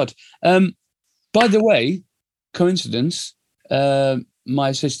 my God. By the way, coincidence, my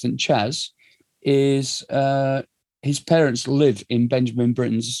assistant Chaz is... his parents live in Benjamin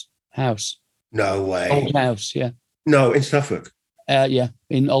Britten's house. No way. Old house, yeah. No, in Suffolk. Yeah,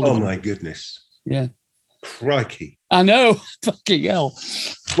 in Oldham. Oh, my goodness. Yeah. Crikey. I know. Fucking hell.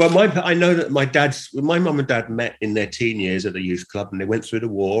 Well, I know that my mum and dad met in their teen years at a youth club, and they went through the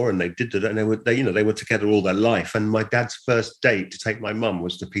war, and they did that, and they were together all their life. And my dad's first date to take my mum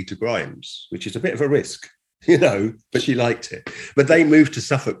was to Peter Grimes, which is a bit of a risk. But she liked it. But they moved to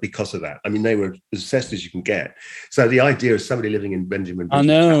Suffolk because of that. I mean, they were as obsessed as you can get. So the idea of somebody living in Benjamin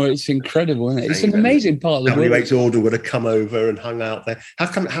Britten's I know, it's incredible, isn't it? It's an amazing part of the world. W.H. Auden would have come over and hung out there. How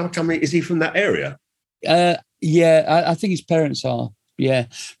come is he from that area? Yeah, I think his parents are. Yeah.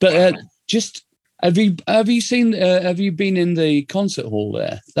 But just have you been in the concert hall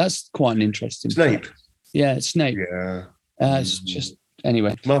there? That's quite an interesting Snape. part. Yeah, Snape. Yeah. It's just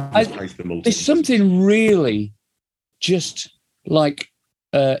anyway, there's something really just like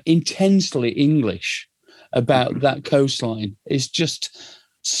intensely English about that coastline. It's just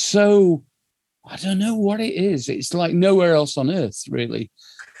so, I don't know what it is. It's like nowhere else on earth, really.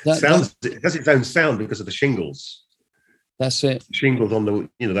 It has its own sound because of the shingles. That's it. Shingles on the,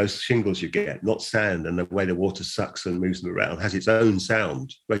 those shingles you get, not sand, and the way the water sucks and moves them around has its own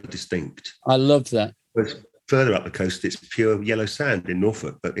sound, very distinct. I love that. Whereas further up the coast, it's pure yellow sand in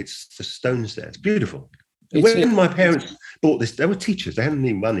Norfolk, but it's the stones there. It's beautiful. When my parents bought this, they were teachers, they hadn't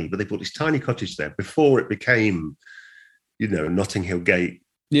any money, but they bought this tiny cottage there before it became, Notting Hill Gate.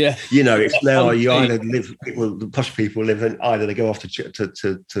 Yeah. It's now you either the posh people live in, either they go off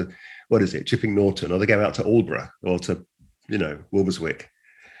to what is it, Chipping Norton, or they go out to Aldborough or to, Walberswick.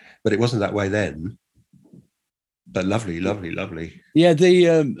 But it wasn't that way then. But lovely, lovely, lovely. Yeah,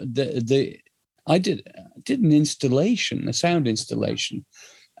 I did an installation, a sound installation,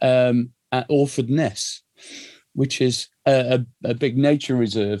 at Orford Ness, which is a big nature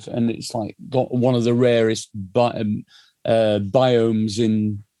reserve, and it's like got one of the rarest biomes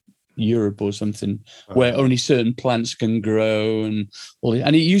in Europe or something, where only certain plants can grow, and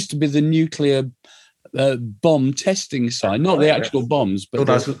it used to be the nuclear bomb testing site, not the actual bombs, but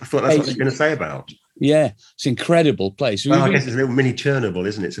I thought that's what you're going to say about. Yeah, it's an incredible place. Well, I guess it's a little mini Chernobyl,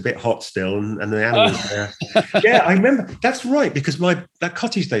 isn't it? It's a bit hot still, and the animals there. Yeah, I remember. That's right, because that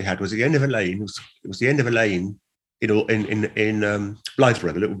cottage they had was at the end of a lane. It was the end of a lane in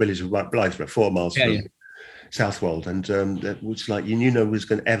Blythburgh, the little village of Blythburgh, 4 miles from Southwold, and that was like you knew no one was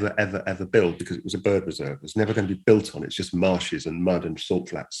going to ever build, because it was a bird reserve. It was never going to be built on. It's just marshes and mud and salt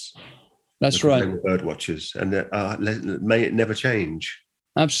flats. That's right. They were bird watchers, and may it never change.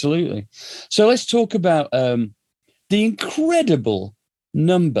 Absolutely. So let's talk about the incredible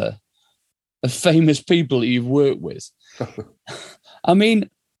number of famous people that you've worked with. I mean,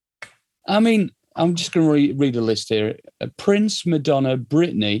 I'm just going to read a list here. Prince, Madonna,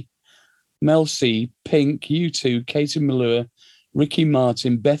 Britney, Mel C, Pink, U2, Katie Melua, Ricky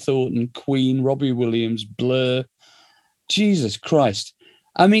Martin, Beth Orton, Queen, Robbie Williams, Blur. Jesus Christ.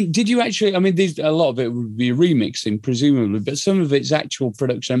 I mean, did you actually? I mean, a lot of it would be remixing, presumably, but some of it's actual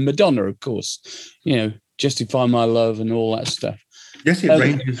production. And Madonna, of course, Justify My Love and all that stuff. Yes, it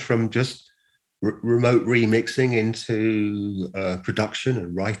ranges from just remote remixing into production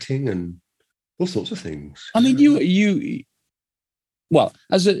and writing and all sorts of things. I mean, well,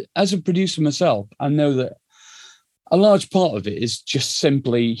 as a producer myself, I know that a large part of it is just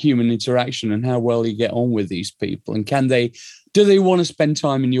simply human interaction and how well you get on with these people, and do they want to spend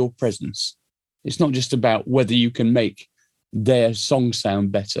time in your presence? It's not just about whether you can make their song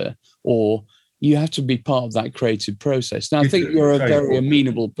sound better, or you have to be part of that creative process. Now, I think you're a very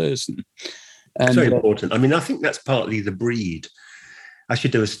amenable person. It's very important. I mean, I think that's partly the breed. I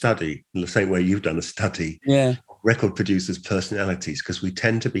should do a study in the same way you've done a study. Yeah. Record producers' personalities, because we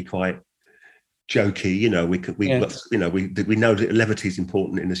tend to be quite jokey. We know that levity is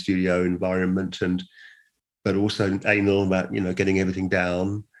important in the studio environment, but also anal about getting everything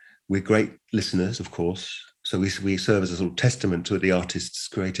down. We're great listeners, of course, so we serve as a sort of testament to the artist's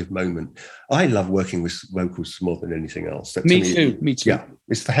creative moment. I love working with vocals more than anything else. Me too. Yeah,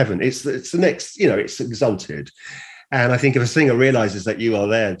 it's the heaven. It's the next. It's exalted. And I think if a singer realizes that you are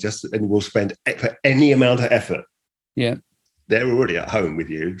there and will spend any amount of effort, they're already at home with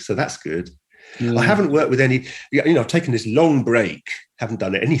you, so that's good. Yeah. I haven't worked with any, I've taken this long break, haven't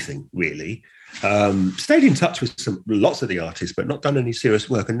done anything really. Stayed in touch with lots of the artists, but not done any serious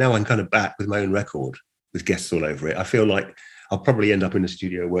work. And now I'm kind of back with my own record with guests all over it. I feel like I'll probably end up in the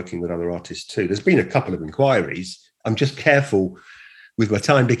studio working with other artists too. There's been a couple of inquiries. I'm just careful with my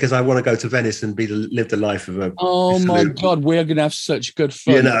time because I want to go to Venice and live the life of a. Oh my God, we're going to have such good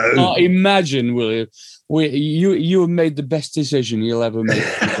fun! Imagine, William, you have made the best decision you'll ever make.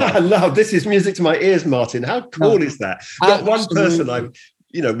 I love this. Is music to my ears, Martin. How cool is that? Not one person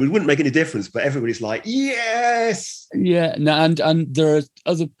we wouldn't make any difference, but everybody's like, yes, yeah. No, and there are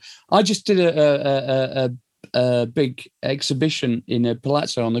other. I just did a big exhibition in a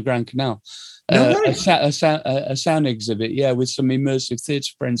palazzo on the Grand Canal. A sound exhibit, with some immersive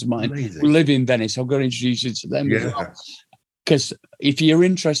theatre friends of mine who live in Venice. I've got to introduce you to them as well. Because if you're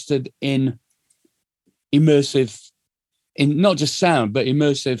interested in immersive, in not just sound, but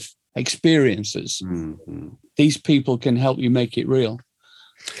immersive experiences, these people can help you make it real.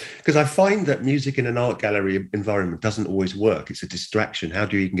 Because I find that music in an art gallery environment doesn't always work. It's a distraction. How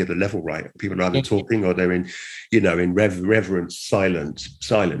do you even get the level right? People are either talking or they're in, in reverent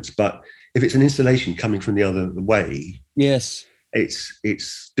silence. But if it's an installation coming from the other way, yes, it's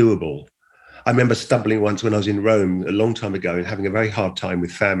doable. I remember stumbling once when I was in Rome a long time ago and having a very hard time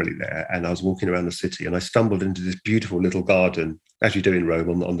with family there. And I was walking around the city and I stumbled into this beautiful little garden, as you do in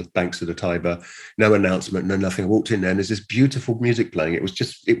Rome, on the banks of the Tiber. No announcement, no nothing. I walked in there and there's this beautiful music playing. It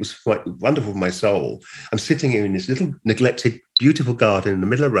was quite wonderful for my soul. I'm sitting here in this little neglected, beautiful garden in the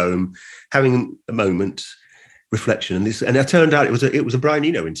middle of Rome, having a moment, reflection. And it turned out it was a Brian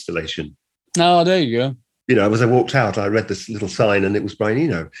Eno installation. Oh, there you go. As I walked out, I read this little sign and it was Brian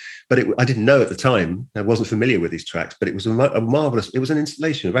Eno. But I didn't know at the time, I wasn't familiar with these tracks, but it was a marvelous, it was an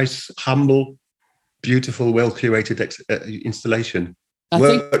installation, a very humble, beautiful, well-curated installation.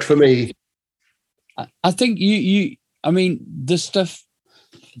 Worked for me. I think I mean, the stuff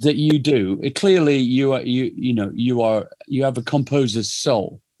that you do, clearly you have a composer's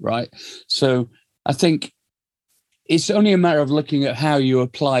soul, right? So I think it's only a matter of looking at how you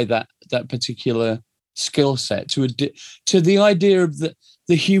apply that particular skill set to the idea of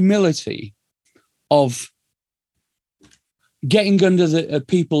the humility of getting under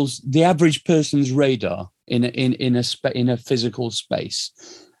the average person's radar in a physical space,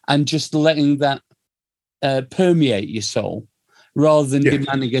 and just letting that permeate your soul rather than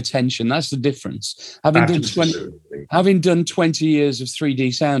demanding attention. That's the difference. Having done 20 years of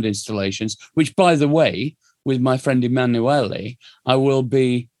 3D sound installations, which, by the way, with my friend Emanuele, I will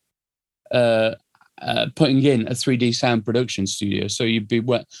be putting in a 3D sound production studio. So you'd be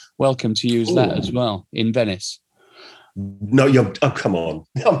welcome to use that as well in Venice. No, come on.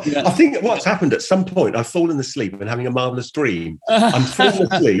 I think what's happened at some point, I've fallen asleep and having a marvelous dream. I'm falling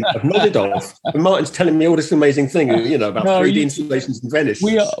asleep, I've nodded off, and Martin's telling me all this amazing thing, about 3D installations in Venice.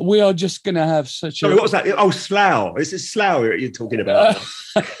 We are just going to have such Sorry, what was that? Oh, Slough. Is it Slough you're talking about?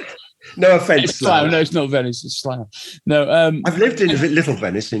 No offence, Slough. No, it's not Venice, it's Slough. No, I've lived in Little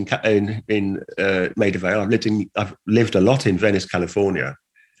Venice in Maida Vale. I've lived a lot in Venice, California.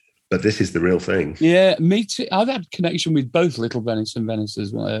 But this is the real thing. Yeah, me too. I've had connection with both Little Venice and Venice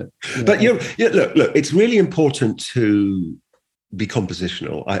as well. But look, it's really important to be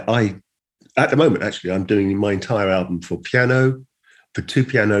compositional. I at the moment, actually, I'm doing my entire album for piano, for two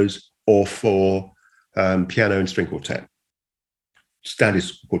pianos, or for piano and string quartet. Standard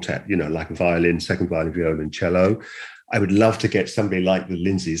quartet, like a violin, second violin, viola, and cello. I would love to get somebody like the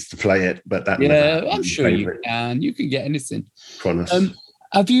Lindsays to play it, but that I'm sure you can. You can get anything. Kronos.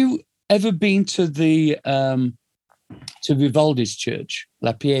 Have you ever been to the to Vivaldi's church,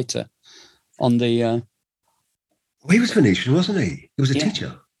 La Pieta, on the? Well, he was Venetian, wasn't he? He was a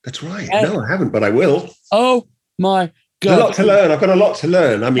teacher. That's right. No, I haven't, but I will. Oh my God! There's a lot to learn. I've got a lot to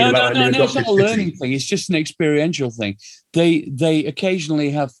learn. I mean, no, it's not a learning thing. It's just an experiential thing. They occasionally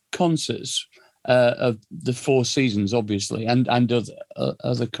have concerts of the Four Seasons, obviously, and other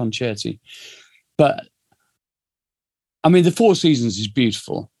concerti, but. I mean, the Four Seasons is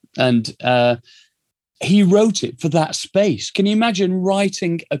beautiful, and he wrote it for that space. Can you imagine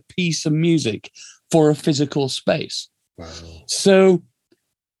writing a piece of music for a physical space? Wow. So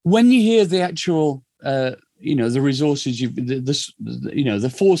when you hear the actual, the resources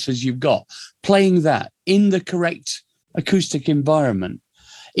the forces you've got playing that in the correct acoustic environment,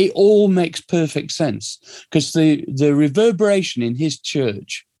 it all makes perfect sense, because the reverberation in his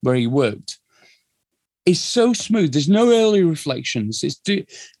church where he worked is so smooth. There's no early reflections. It's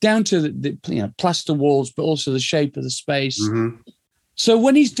down to the plaster walls, but also the shape of the space. Mm-hmm. So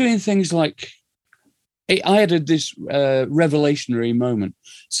when he's doing things like, I had this revelationary moment.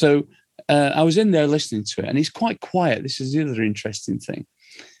 So I was in there listening to it, and he's quite quiet. This is the other interesting thing,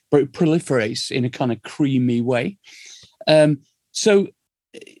 but it proliferates in a kind of creamy way. So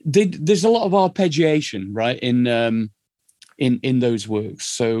there's a lot of arpeggiation, right, in those works.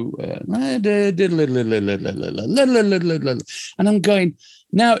 So and I'm going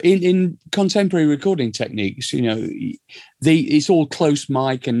now in contemporary recording techniques, it's all close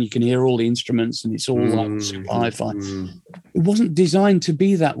mic and you can hear all the instruments and it's all like super hi-fi. It wasn't designed to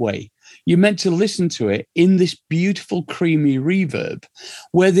be that way. You're meant to listen to it in this beautiful creamy reverb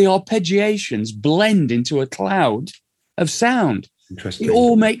where the arpeggiations blend into a cloud of sound. Interesting. It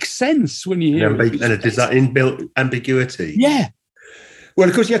all makes sense when you hear it. And a design inbuilt ambiguity. Yeah. Well,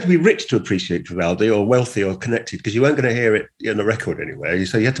 of course, you have to be rich to appreciate Vivaldi, or wealthy or connected, because you weren't going to hear it on a record anyway.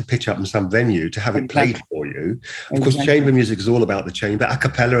 So you had to pitch up in some venue to have it played for you. Of course, chamber music is all about the chamber. A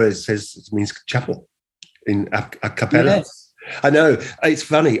cappella means chapel in a cappella. Yes. I know, it's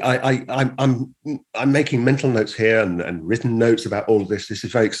funny. I'm making mental notes here and written notes about all of this. This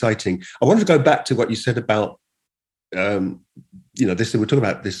is very exciting. I wanted to go back to what you said about we're talking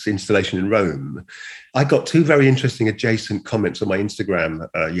about this installation in Rome. I got two very interesting adjacent comments on my Instagram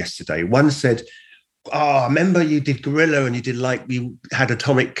yesterday. One said, remember you did Gorilla and you had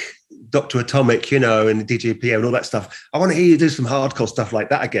Dr. Atomic, and DJPO and all that stuff. I want to hear you do some hardcore stuff like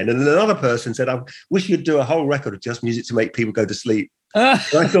that again. And another person said, I wish you'd do a whole record of just music to make people go to sleep. And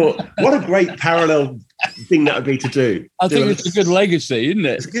I thought, what a great parallel thing that would be to do. I think it's a good legacy, isn't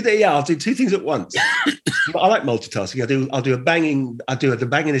it? It's good. Yeah, I'll do two things at once. I like multitasking. I'll do the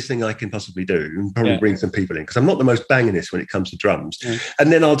bangingest thing I can possibly do, and probably bring some people in, because I'm not the most bangingest when it comes to drums. Yeah. And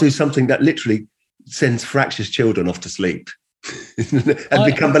then I'll do something that literally sends fractious children off to sleep and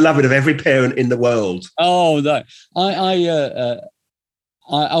become beloved of every parent in the world. Oh, no. I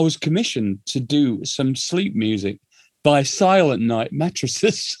was commissioned to do some sleep music by Silent Night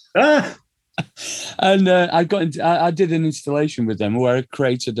Mattresses. And I did an installation with them where I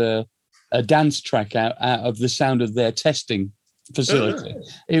created a dance track out of the sound of their testing facility.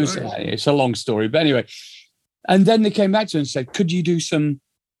 It's a long story, but anyway. And then they came back to me and said, could you do some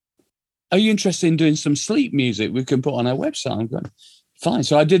are you interested in doing some sleep music we can put on our website? I'm going, fine.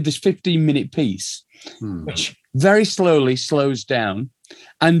 So I did this 15-minute piece, which very slowly slows down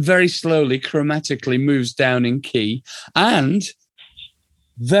and very slowly chromatically moves down in key and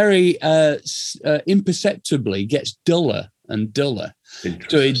very imperceptibly gets duller and duller.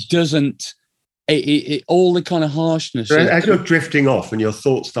 So it doesn't, all the kind of harshness. So as you're drifting off and your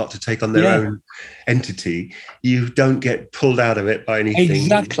thoughts start to take on their own entity, you don't get pulled out of it by anything.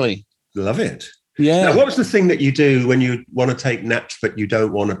 Exactly. Love it. Yeah. Now, what was the thing that you do when you want to take naps, but you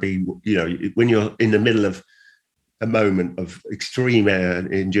don't want to be, when you're in the middle of a moment of extreme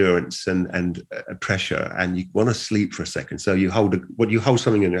endurance and pressure, and you want to sleep for a second? So you hold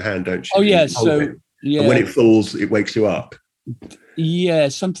something in your hand, don't you? Oh, yeah. And when it falls, it wakes you up. Yeah,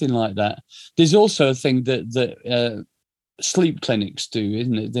 something like that. There's also a thing that sleep clinics do,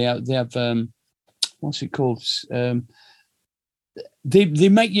 isn't it? They have what's it called? They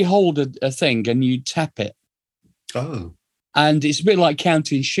make you hold a thing and you tap it. Oh. And it's a bit like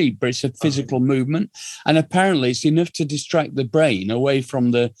counting sheep, but it's a physical movement. And apparently it's enough to distract the brain away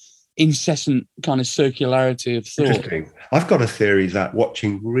from the incessant kind of circularity of thought. Interesting. I've got a theory that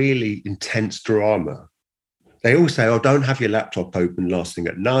watching really intense drama, they all say, don't have your laptop open last thing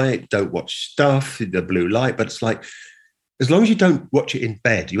at night, don't watch stuff, the blue light. But it's like, as long as you don't watch it in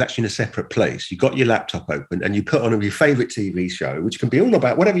bed, you're actually in a separate place. You got your laptop open and you put on your favorite TV show, which can be all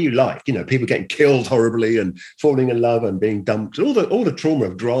about whatever you like. People getting killed horribly and falling in love and being dumped, all the trauma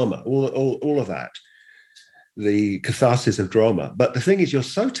of drama, all of that, the catharsis of drama. But the thing is, you're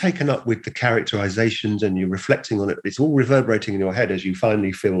so taken up with the characterizations and you're reflecting on it. It's all reverberating in your head as you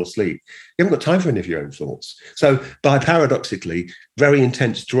finally fall asleep. You haven't got time for any of your own thoughts. So paradoxically, very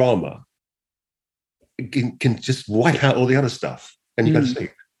intense drama can just wipe out all the other stuff and you go to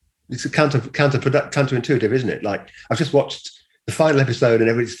sleep. It's counterintuitive, isn't it? Like, I've just watched the final episode and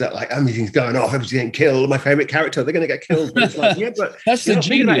everything's like, everything's going off, everybody's getting killed. My favorite character, they're going to get killed. But it's like, but that's you're the not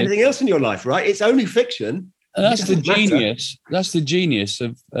thinking about genius. anything else in your life, right? It's only fiction. That's the genius. That's the genius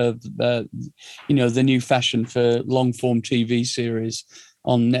of the new fashion for long form TV series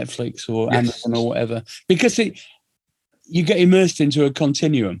on Netflix or Amazon or whatever, because you get immersed into a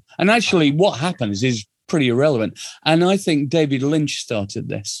continuum. And actually, what happens is pretty irrelevant. And I think David Lynch started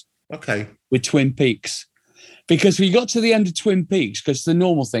this. Okay. With Twin Peaks, because we got to the end of Twin Peaks, because the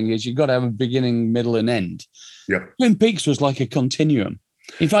normal thing is you've got to have a beginning, middle, and end. Yeah. Twin Peaks was like a continuum.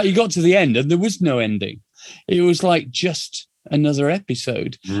 In fact, you got to the end and there was no ending. It was like just another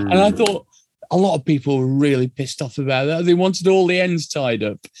episode. And I thought a lot of people were really pissed off about that. They wanted all the ends tied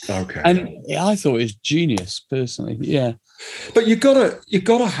up. Okay. And I thought it was genius, personally. Yeah. But you gotta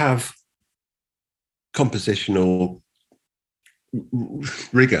have compositional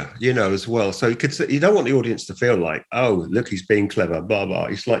rigor, as well. So you don't want the audience to feel like, oh, look, he's being clever, blah, blah.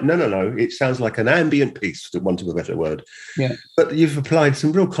 It's like, no. It sounds like an ambient piece, for want of a better word. Yeah. But you've applied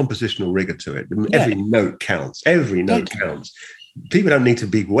some real compositional rigor to it. Every note counts. Every note counts. People don't need to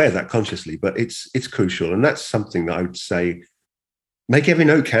be aware of that consciously, but it's crucial. And that's something that I would say, make every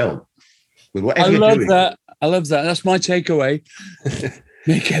note count with whatever you're doing. I love that. That's my takeaway.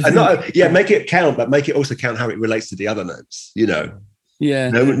 Make it count, but make it also count how it relates to the other notes. Yeah.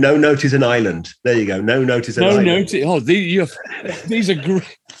 No note is an island. There you go. No note is an island. These are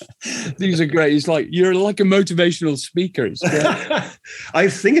great. These are great. It's like you're like a motivational speaker. It's great. I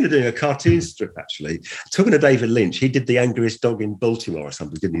was thinking of doing a cartoon strip, actually. Talking to David Lynch, he did The Angriest Dog in Baltimore or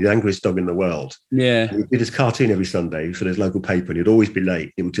something, didn't he? The Angriest Dog in the World. Yeah. And he did his cartoon every Sunday for his local paper, and he'd always be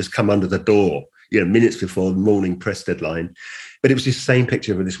late. He would just come under the door, minutes before the morning press deadline. But it was the same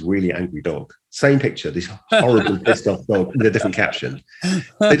picture of this really angry dog. Same picture, this horrible pissed off dog with a different caption.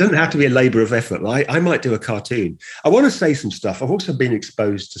 It doesn't have to be a labour of effort. I might do a cartoon. I want to say some stuff. I've also been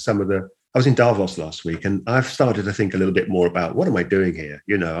exposed to I was in Davos last week, and I've started to think a little bit more about what am I doing here?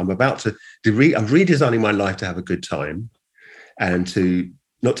 I'm about to I'm redesigning my life to have a good time and to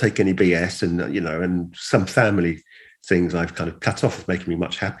not take any BS and some family things I've kind of cut off, making me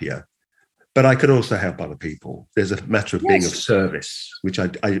much happier. But I could also help other people. There's a matter of being of service, which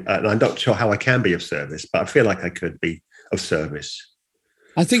I'm not sure how I can be of service, but I feel like I could be of service.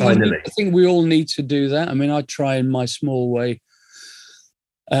 I think we all need to do that. I mean, I try in my small way.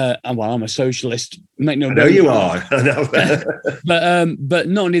 I'm a socialist. I know you are. I know that. but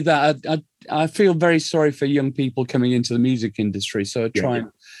not only that, I feel very sorry for young people coming into the music industry. So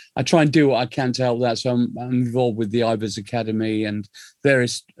I try and do what I can to help that. So I'm involved with the Ivors Academy and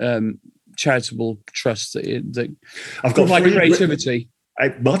various charitable trusts that I've got creativity.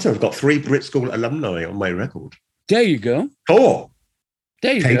 Martin, I've got 3 Brit School alumni on my record. There you go. 4.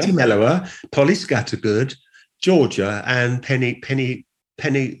 There you Katie go. Mellower, Polly Scattergood, Georgia, and Penny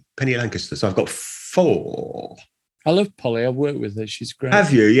Penny Lancaster. So I've got 4. I love Polly. I've worked with her. She's great.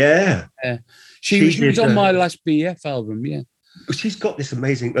 Have you? Yeah. She was on my last BF album. Yeah. She's got this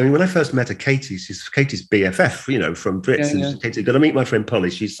amazing. I mean, when I first met her, she's Katie's BFF, from Brits. Yeah. And Katie, got to meet my friend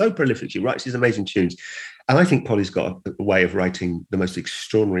Polly. She's so prolific. She writes these amazing tunes. And I think Polly's got a way of writing the most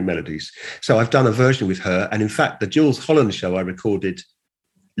extraordinary melodies. So I've done a version with her. And in fact, the Jules Holland show I recorded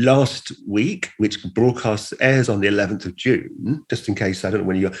last week, which airs on the 11th of June, just in case, I don't know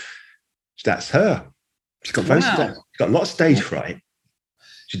when that's her. She's got she's got a lot of stage fright.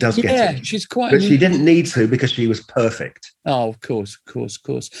 She does get it. Yeah, she's quite. But she didn't need to because she was perfect. Oh, of course.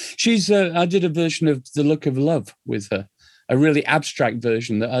 She's. I did a version of "The Look of Love" with her, a really abstract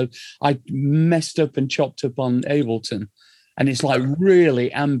version that I messed up and chopped up on Ableton, and it's like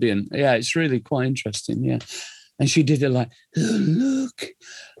really ambient. Yeah, it's really quite interesting. Yeah, and she did it like "The look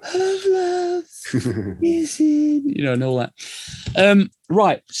of love is in," and all that.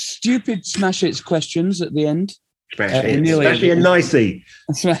 Right, stupid smash hits questions at the end. Especially a nicey.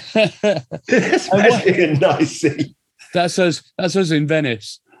 Especially a nicey. That's us in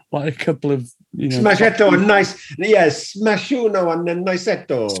Venice. Like a couple of Smashetto and nice. Yes, smashuno and then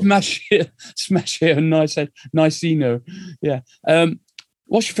niceto. Smash it and nicino. Yeah.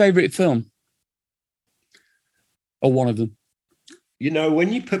 What's your favourite film? Or one of them?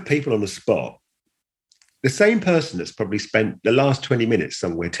 When you put people on the spot, the same person that's probably spent the last 20 minutes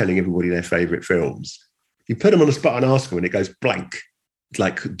somewhere telling everybody their favourite films, you put them on the spot and ask them, and it goes blank. It's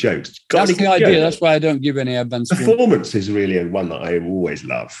like jokes. That's the idea. That's why I don't give any advance. Performance is really one that I always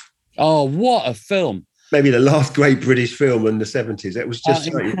love. Oh, what a film! Maybe the last great British film in the 70s. It was just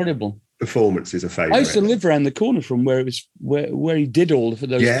incredible. Performance is a favourite. I used to live around the corner from where it was, where he did all of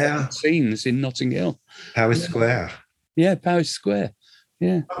those scenes in Notting Hill. Powis Square. Yeah, Powis Square.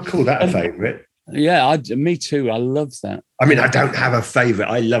 Yeah. I'll call that a favourite. Yeah, me too. I love that. I mean, I don't have a favourite.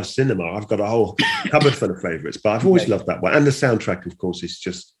 I love cinema. I've got a whole cupboard full of favourites, but I've always loved that one. And the soundtrack, of course, is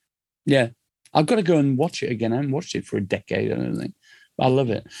just... Yeah. I've got to go and watch it again. I haven't watched it for a decade, I don't think. I love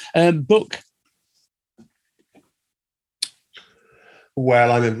it. Book?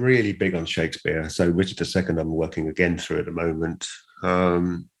 Well, I'm really big on Shakespeare. So Richard II, I'm working again through at the moment.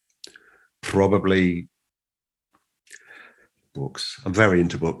 Probably books. I'm very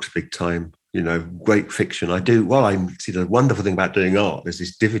into books, big time. Great fiction. I see the wonderful thing about doing art, there's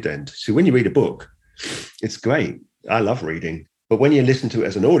this dividend. So when you read a book, it's great. I love reading. But when you listen to it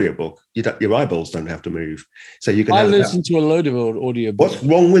as an audiobook, your eyeballs don't have to move. So you can listen to a load of audiobooks. What's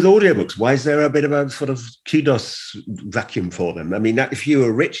wrong with audiobooks? Why is there a bit of a sort of kudos vacuum for them? I mean, if you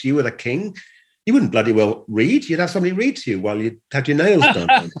were rich, you were the king, you wouldn't bloody well read. You'd have somebody read to you while you had your nails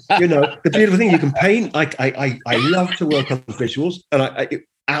done. The beautiful thing, you can paint. I love to work on visuals, and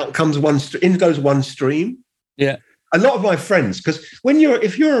in goes one stream. Yeah. A lot of my friends, because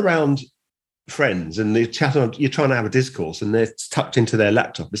if you're around friends and you're trying to have a discourse and they're tucked into their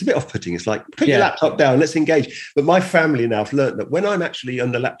laptop, it's a bit off-putting. It's like, put your laptop down, let's engage. But my family now have learned that when I'm actually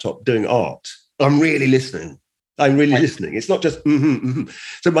on the laptop doing art, I'm really listening. Listening. It's not just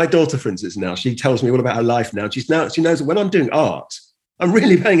So my daughter, for instance, now she tells me all about her life now. She knows that when I'm doing art, I'm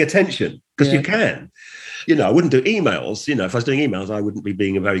really paying attention, because you can. I wouldn't do emails. If I was doing emails, I wouldn't be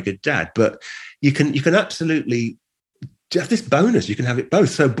being a very good dad. But you can absolutely have this bonus. You can have it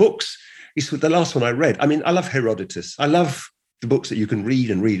both. So books is the last one I read. I mean, I love Herodotus. I love the books that you can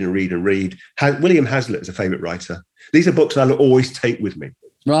read and read and read and read. William Hazlitt is a favourite writer. These are books I'll always take with me.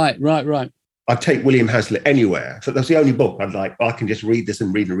 Right. I'd take William Hazlitt anywhere. So that's the only book I can just read this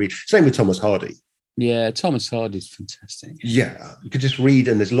and read and read. Same with Thomas Hardy. Yeah, Thomas Hardy's fantastic. Yeah, you could just read,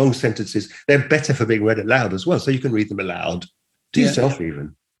 and there's long sentences. They're better for being read aloud as well, so you can read them aloud to yourself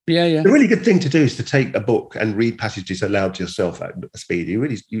even. Yeah. The really good thing to do is to take a book and read passages aloud to yourself at a speed.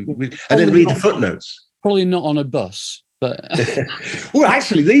 And then read the footnotes. Probably not on a bus, but... Well,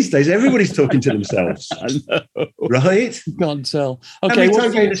 actually, these days, everybody's talking to themselves. I know. Right? You can't tell. Okay, how many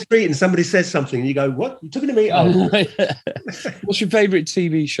times you go in the street and somebody says something and you go, what? You're talking to me? Oh. What's your favourite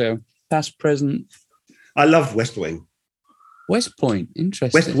TV show? Past, present? I love West Wing. West Point,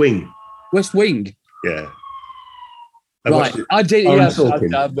 interesting. West Wing. Yeah. I did. Yes,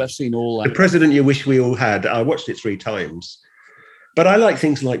 I've seen all that. The President You Wish We All Had. I watched it 3 times. But I like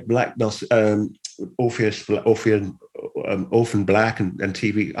things like Orphan Black and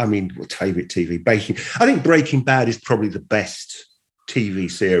TV. I mean, favourite TV? I think Breaking Bad is probably the best TV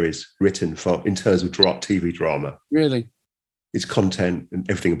series written in terms of TV drama. Really? Its content and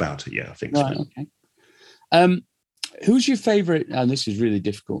everything about it. Yeah, I think so. Okay. Who's your favourite? And this is really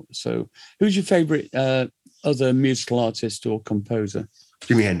difficult. So, who's your favourite other musical artist or composer?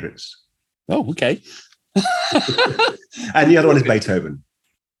 Jimi Hendrix. Oh, okay. And the other one is Beethoven.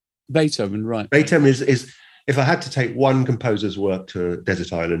 Beethoven, right? Beethoven is if I had to take one composer's work to a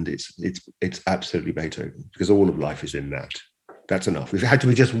desert island, it's absolutely Beethoven, because all of life is in that. That's enough. If it had to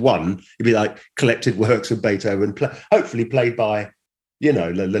be just one, it'd be like collected works of Beethoven, hopefully played by, the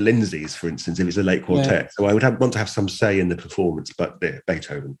Lindsays, for instance, if it's a late quartet. Yeah. So I would want to have some say in the performance, but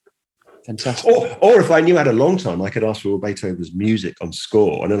Beethoven. Fantastic. Or if I knew I had a long time, I could ask for Beethoven's music on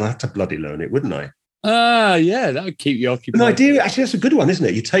score, and then I'd have to bloody learn it, wouldn't I? Yeah, that would keep you occupied. An idea, actually, that's a good one, isn't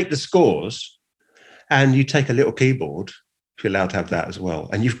it? You take the scores and you take a little keyboard, if you're allowed to have that as well,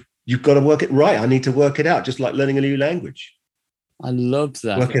 and you've got to work it right. I need to work it out, just like learning a new language. I love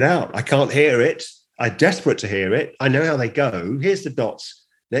that. Work it out. I can't hear it. I'm desperate to hear it. I know how they go. Here's the dots.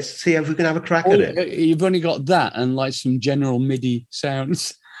 Let's see if we can have a crack at it. You've only got that and like some general MIDI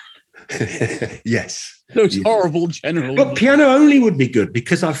sounds. Yes. Those horrible general. But piano only would be good,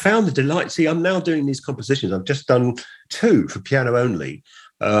 because I found the delight. See, I'm now doing these compositions. I've just done 2 for piano only.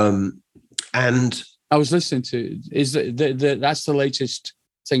 And I was listening to, is that's the latest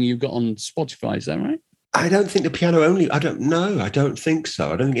thing you've got on Spotify, is that right? I don't think the piano only, I don't know. I don't think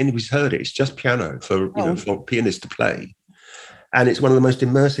so. I don't think anybody's heard it. It's just piano for pianists to play. And it's one of the most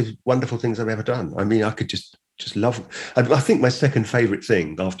immersive, wonderful things I've ever done. I mean, I could just love it. I think my second favourite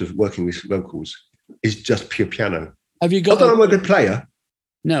thing after working with vocals is just pure piano. Have you got? Not that I'm a good player.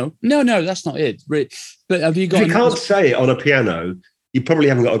 No, that's not it. But have you got? If you can't say it on a piano, you probably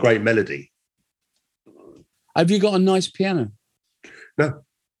haven't got a great melody. Have you got a nice piano? No.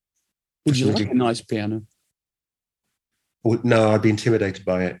 Would you like a nice piano? No, I'd be intimidated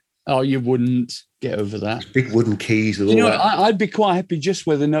by it. Oh, you wouldn't get over that. It's big wooden keys. And all that. I'd be quite happy just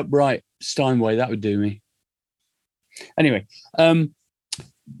with an upright Steinway. That would do me. Anyway,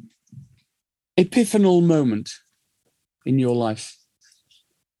 epiphanal moment in your life.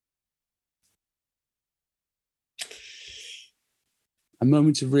 A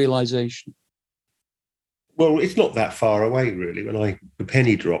moment of realization. Well, it's not that far away, really, when the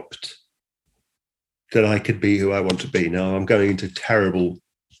penny dropped that I could be who I want to be. Now, I'm going into terrible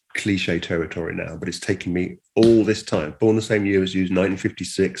cliche territory now, but it's taken me all this time. Born the same year as you,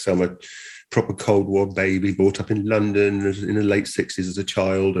 1956. I'm a proper Cold War baby, brought up in London in the late 60s as a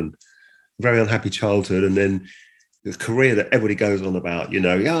child, and very unhappy childhood. And then the career that everybody goes on about, Ray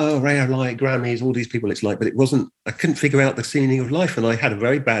Light, Grammys, all these people it's like, but it wasn't, I couldn't figure out the meaning of life. And I had a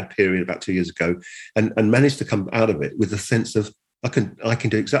very bad period about 2 years ago and managed to come out of it with a sense of, I can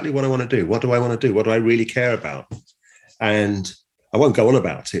do exactly what I want to do. What do I want to do? What do I really care about? And I won't go on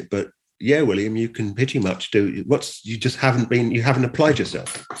about it, but yeah, William, you can pretty much do you haven't applied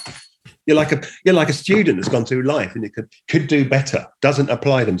yourself. You're like a student that's gone through life and it could do better, doesn't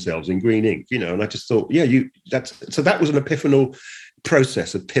apply themselves in green ink, and I just thought, that was an epiphanal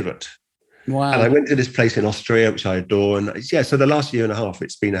process of pivot. Wow. And I went to this place in Austria, which I adore. And so the last year and a half,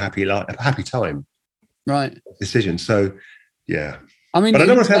 it's been a happy time. Right. Decision. So, yeah. I mean, but I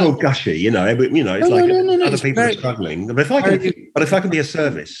don't want to sound all gushy, it's other people are struggling. But if I can be a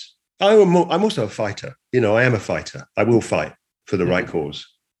service, I'm also a fighter. I am a fighter. I will fight for the right cause.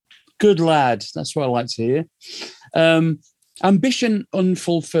 Good lad. That's what I like to hear. Ambition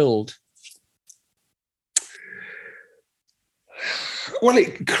unfulfilled. Well,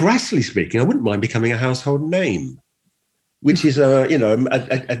 crassly speaking, I wouldn't mind becoming a household name, which is a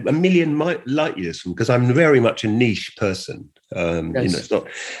million light years from, because I'm very much a niche person. Yes. It's not,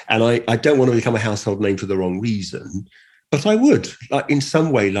 and I don't want to become a household name for the wrong reason, but I would, in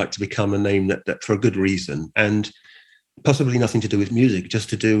some way, like to become a name that for a good reason, and possibly nothing to do with music, just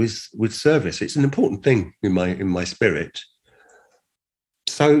to do with service. It's an important thing in my spirit.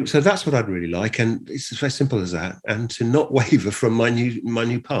 So that's what I'd really like, and it's as simple as that. And to not waver from my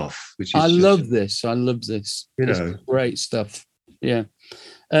new path, which is love this. It's great stuff. Yeah.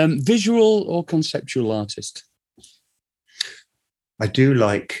 Visual or conceptual artist? I do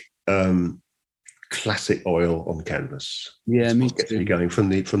like classic oil on canvas. Yeah, me gets too. me going from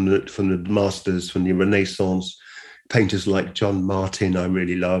the masters, from the Renaissance painters like John Martin. I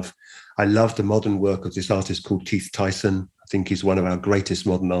really love. I love the modern work of this artist called Keith Tyson. I think he's one of our greatest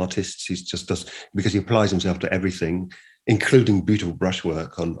modern artists. He's just does, because he applies himself to everything, including beautiful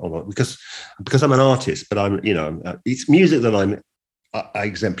brushwork on because I'm an artist, but it's music that I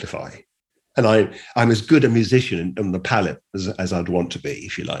exemplify. And I'm as good a musician on the palette as I'd want to be,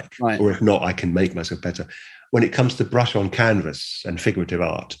 if you like. Right. Or if not, I can make myself better. When it comes to brush on canvas and figurative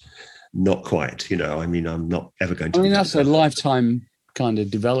art, not quite. I'm not ever going to. That's a lifetime kind of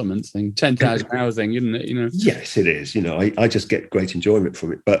development thing, 10,000 hour thing, isn't it? Yes, it is. I just get great enjoyment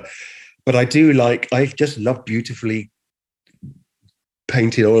from it. But I do I just love beautifully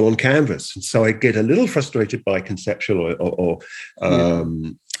painted oil on canvas. And so I get a little frustrated by conceptual or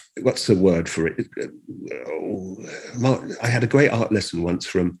what's the word for it? I had a great art lesson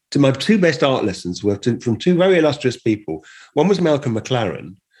once my two best art lessons were from two very illustrious people. One was Malcolm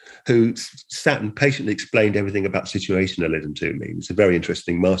McLaren, who sat and patiently explained everything about situationalism to me. It was a very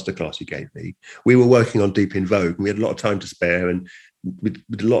interesting masterclass he gave me. We were working on Deep in Vogue, and we had a lot of time to spare, and with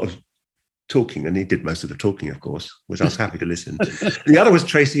a lot of talking, and he did most of the talking, of course, which I was happy to listen. The other was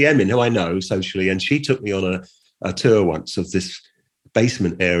Tracy Emin, who I know socially, and she took me on a tour once of this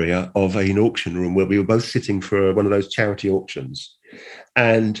basement area of an auction room where we were both sitting for one of those charity auctions.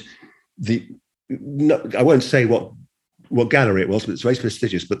 And I won't say what gallery it was, but it's very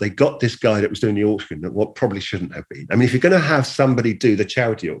prestigious, but they got this guy that was doing the auction that what probably shouldn't have been. I mean, if you're going to have somebody do the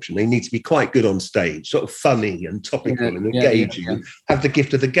charity auction, they need to be quite good on stage, sort of funny and topical and engaging, and have the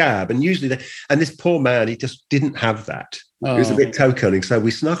gift of the gab. And usually, and this poor man, he just didn't have that. It was a bit toe-curling. So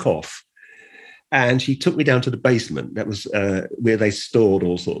we snuck off. And she took me down to the basement. That was where they stored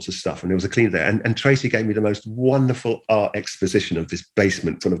all sorts of stuff. And there was a cleaner there. And Tracy gave me the most wonderful art exposition of this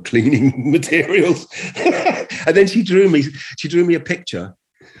basement full of cleaning materials. And then she drew me a picture.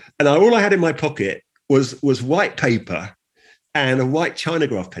 And all I had in my pocket was white paper and a white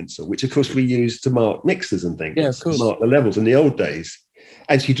Chinograph pencil, which, of course, we used to mark mixers and things. Yeah, of course. Mark the levels in the old days.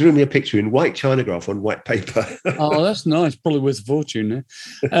 And she drew me a picture in white Chinograph on white paper. Oh, that's nice. Probably worth a fortune.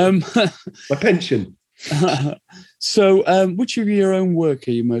 My pension. So, which of your own work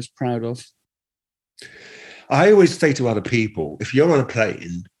are you most proud of? I always say to other people, if you're on a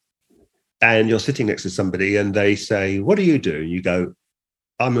plane and you're sitting next to somebody and they say, "What do you do?" You go,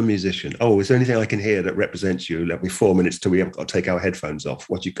 "I'm a musician." "Oh, is there anything I can hear that represents you?" "Let me 4 minutes till we haven't got to take our headphones off."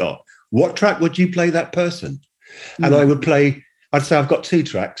 "What you got?" "What track would you play that person?" And I'd say I've got 2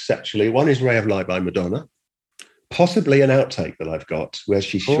 tracks, actually. One is Ray of Light by Madonna, possibly an outtake that I've got where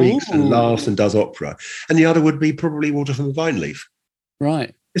she shrieks and laughs and does opera. And the other would be probably Water from a Vine Leaf.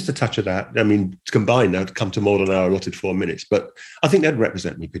 Right. Just a touch of that. I mean, combined, that would come to more than our allotted 4 minutes. But I think that'd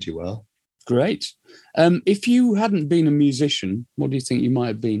represent me pretty well. Great. If you hadn't been a musician, what do you think you might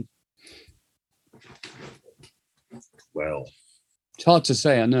have been? Well, it's hard to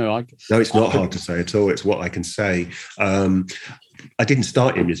say, I know. No, it's not hard to say at all. It's what I can say. I didn't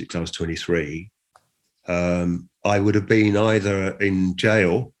start in music till I was 23. I would have been either in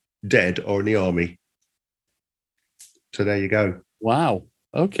jail, dead, or in the army. So there you go. Wow.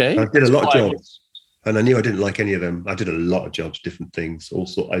 Okay. I did a lot of jobs, and I knew I didn't like any of them. I did a lot of jobs, different things.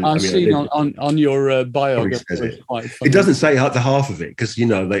 Also, I've seen on your bio. It doesn't say the half of it because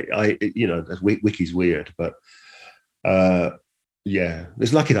Wiki's weird, but yeah,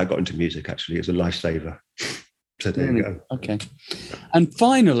 it's lucky that I got into music. Actually, it's a lifesaver. So there you go. Okay. And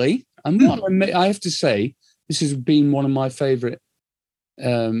finally, I have to say, this has been one of my favourite.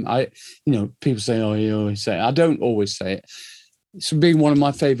 People say, "Oh, you always say it." I don't always say it. It's been one of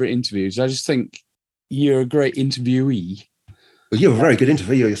my favourite interviews. I just think you're a great interviewee. Well, you're a very good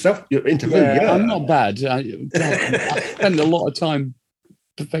interviewer yourself. You're interviewing. Yeah, I'm not bad. I spend a lot of time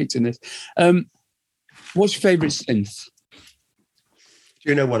perfecting this. What's your favourite synth?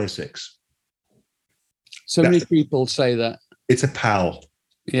 Juno 106. Many people say that. It's a PAL.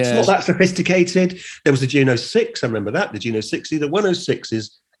 Yeah. It's not that sophisticated. There was a Juno 6. I remember that. The Juno 60. The 106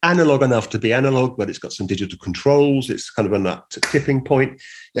 is analog enough to be analog, but it's got some digital controls. It's kind of on that tipping point.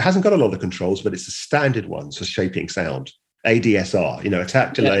 It hasn't got a lot of controls, but it's the standard ones for shaping sound. ADSR,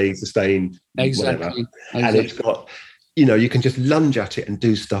 attack, delay, sustain, whatever. And it's got, you can just lunge at it and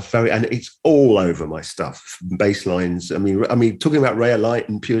do stuff and it's all over my stuff. Bass lines. I mean, talking about Ray of Light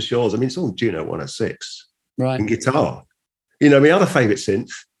and Pure Shores, it's all Juno 106. Right. And guitar. My other favourite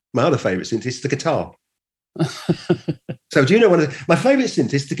synth is the guitar. So do you know my favourite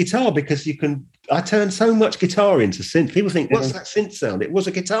synth is the guitar because I turn so much guitar into synth. People think, what's that synth sound? It was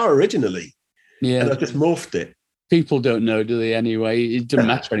a guitar originally. Yeah. And I just morphed it. People don't know, do they, anyway? It doesn't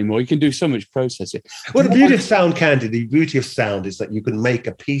matter anymore. You can do so much processing. Well, the beauty of sound, Candy, the beauty of sound is that you can make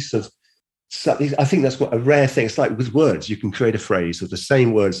a piece of something. I think that's what a rare thing. It's like with words, you can create a phrase of the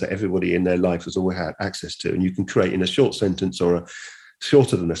same words that everybody in their life has always had access to. And you can create in a short sentence or a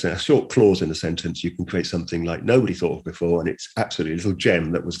short clause in a sentence, you can create something like nobody thought of before. And it's absolutely a little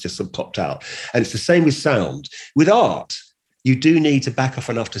gem that was just sort of popped out. And it's the same with sound. With art, you do need to back off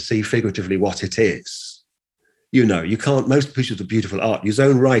enough to see figuratively what it is. You can't, most pieces of beautiful art, you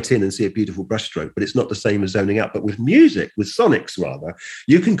zone right in and see a beautiful brushstroke, but it's not the same as zoning out. But with music, with sonics rather,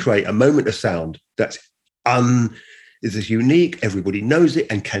 you can create a moment of sound that's is unique, everybody knows it,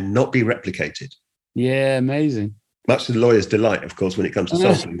 and cannot be replicated. Yeah, amazing. Much to the lawyer's delight, of course, when it comes to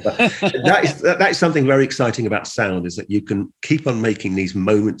sampling. But that is something very exciting about sound, is that you can keep on making these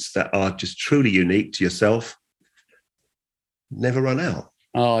moments that are just truly unique to yourself, never run out.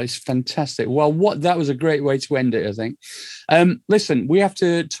 Oh, it's fantastic. Well, that was a great way to end it, I think. Listen, we have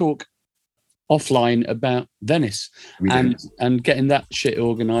to talk offline about Venice and getting that shit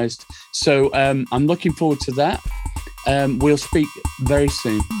organised. So I'm looking forward to that. We'll speak very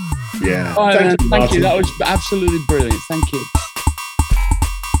soon. Yeah. All right, thank you. That was absolutely brilliant. Thank you.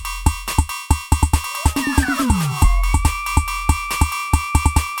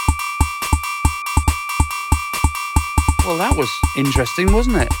 Well, that was interesting,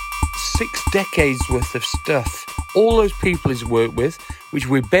 wasn't it? 6 decades worth of stuff. All those people he's worked with, which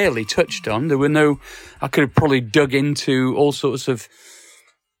we barely touched on. I could have probably dug into all sorts of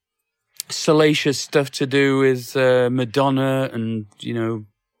salacious stuff to do with Madonna and,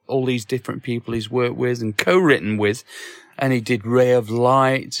 all these different people he's worked with and co-written with. And he did Ray of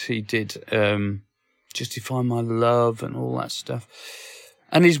Light. He did Justify My Love and all that stuff.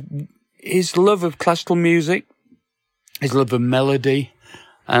 And his love of classical music, his love of melody,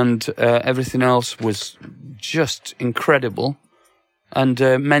 and everything else was just incredible, and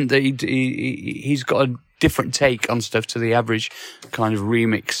meant that he's got a different take on stuff to the average kind of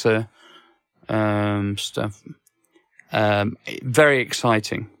remixer stuff. Very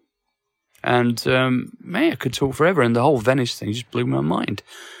exciting, and I could talk forever. And the whole Venice thing just blew my mind.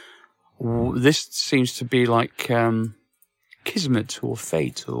 This seems to be like kismet or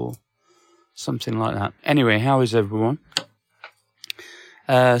fate or something like that. Anyway, how is everyone?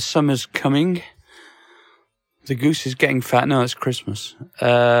 Summer's coming. The goose is getting fat. No, it's Christmas.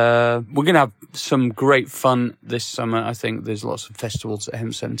 We're going to have some great fun this summer. I think there's lots of festivals that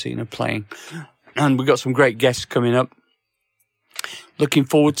M17 are playing. And we've got some great guests coming up. Looking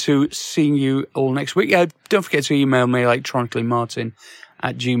forward to seeing you all next week. Don't forget to email me electronically,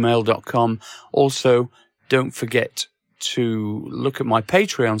 martin@gmail.com. Also, don't forget to look at my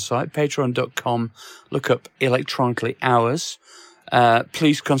Patreon site, patreon.com. Look up Electronically Hours.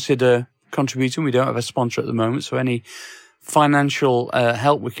 Please consider contributing. We don't have a sponsor at the moment, so any financial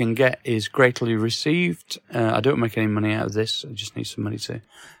help we can get is greatly received. I don't make any money out of this. I just need some money to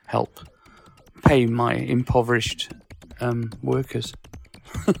help pay my impoverished workers.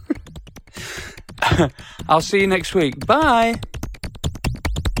 I'll see you next week. Bye.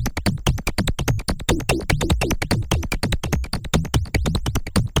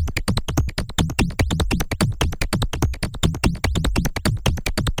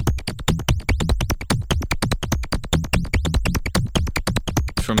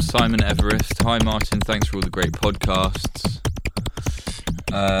 From Simon Everest. Hi Martin, thanks for all the great podcasts.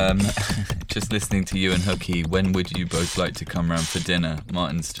 Just listening to you and Hooky, when would you both like to come round for dinner?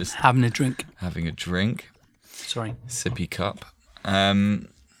 Martin's just having a drink. Sorry. Sippy cup. I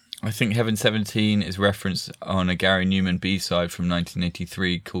think Heaven 17 is referenced on a Gary Newman B-side from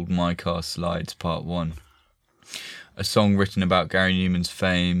 1983 called My Car Slides Part 1. A song written about Gary Newman's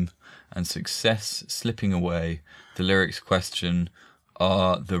fame and success slipping away. The lyrics question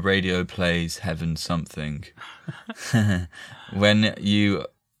are the radio plays Heaven Something.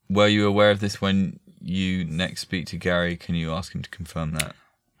 Were you aware of this when you next speak to Gary? Can you ask him to confirm that?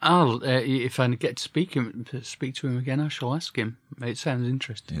 If I get to speak to him again, I shall ask him. It sounds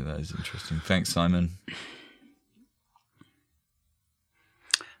interesting. Yeah, that is interesting. Thanks, Simon.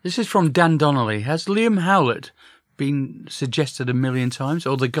 This is from Dan Donnelly. Has Liam Howlett been suggested a million times,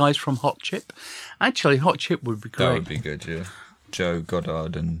 or the guys from Hot Chip? Actually, Hot Chip would be great. That would be good, yeah. Joe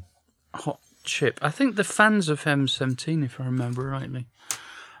Goddard and Hot Chip. I think the fans of M17, if I remember rightly.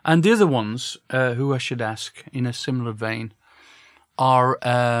 And the other ones, who I should ask in a similar vein, are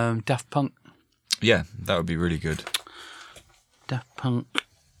Daft Punk. Yeah, that would be really good. Daft Punk.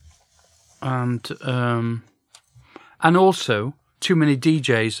 And also, too many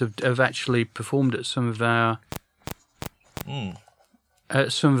DJs have actually performed at some of our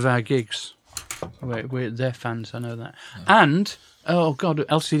gigs. They're fans, I know that. And, oh God,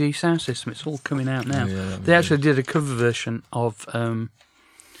 LCD Sound System, it's all coming out now. Yeah, they actually did a cover version of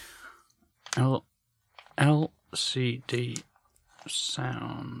LCD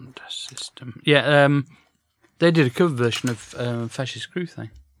Sound System. Yeah, they did a cover version of Fascist Crew thing.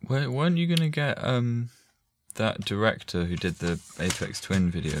 Weren't you going to get that director who did the Aphex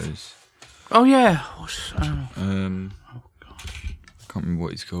Twin videos? Oh, yeah. Oh, gosh. I can't remember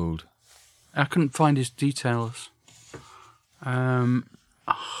what he's called. I couldn't find his details. It'll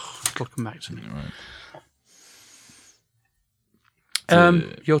come back to me.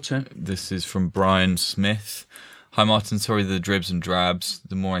 Right. Your turn. This is from Brian Smith. Hi Martin, sorry the dribs and drabs.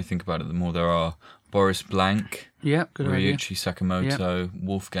 The more I think about it, the more there are. Boris Blanc. Yeah, good idea. Ryuichi Sakamoto. Yep.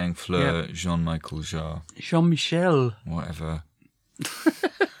 Wolfgang Fleur. Yep. Jean-Michel Jarre. Jean-Michel. Whatever.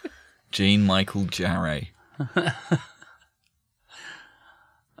 Jean-Michel Jarre.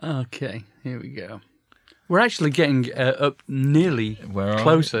 Okay, here we go. We're actually getting up nearly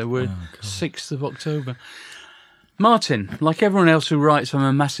closer. We're 6th of October. Martin, like everyone else who writes, I'm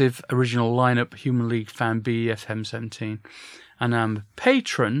a massive original lineup Human League fan, BFM17. And I'm a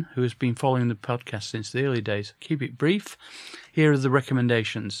patron who has been following the podcast since the early days. Keep it brief. Here are the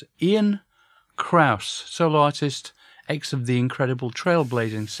recommendations. Ian Krauss, solo artist, ex of the incredible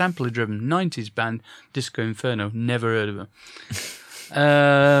trailblazing, sampler-driven 90s band Disco Inferno. Never heard of them.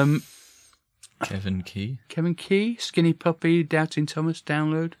 Kevin Key. Kevin Key, Skinny Puppy, Doubting Thomas,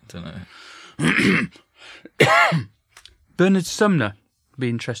 download. Don't know. Bernard Sumner, be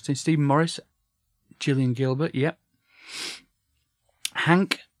interesting. Stephen Morris, Gillian Gilbert, yep.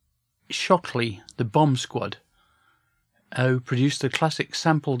 Hank Shockley, The Bomb Squad, who produced the classic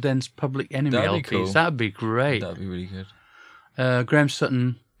sample-dense Public Enemy LPs. Cool. That'd be great. That'd be really good. Graham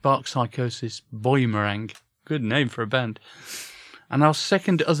Sutton, Bark Psychosis, Boymerang. Good name for a band. And I'll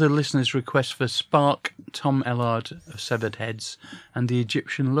second other listeners' requests for Spark, Tom Ellard of Severed Heads, and The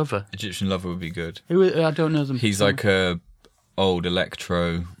Egyptian Lover. Egyptian Lover would be good. I don't know them. He's like a old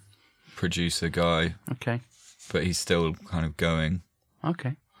electro producer guy. Okay. But he's still kind of going.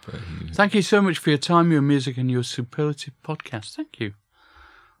 Okay. Thank you so much for your time, your music, and your superlative podcast. Thank you.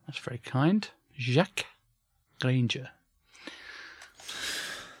 That's very kind. Jacques Granger.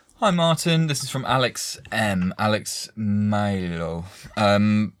 Hi, Martin. This is from Alex M. Alex Milo. Hi,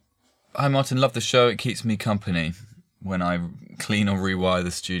 Martin. Love the show. It keeps me company when I clean or rewire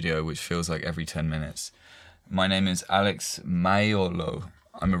the studio, which feels like every 10 minutes. My name is Alex Maiolo.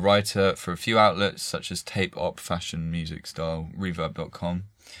 I'm a writer for a few outlets such as Tape Op, Fashion, Music Style, Reverb.com,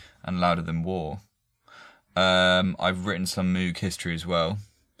 and Louder Than War. I've written some Moog history as well.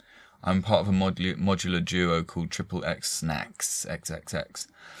 I'm part of a modular duo called Triple X Snacks, XXX,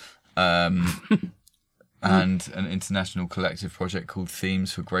 and an international collective project called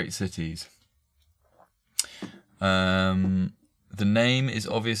Themes for Great Cities. The name is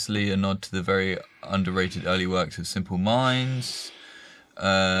obviously a nod to the very underrated early works of Simple Minds.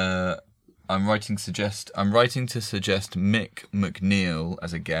 I'm writing to suggest Mick McNeil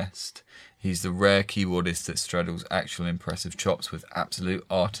as a guest. He's the rare keyboardist that straddles actual impressive chops with absolute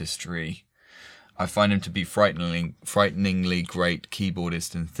artistry. I find him to be frighteningly great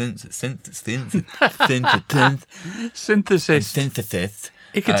keyboardist and synthesis.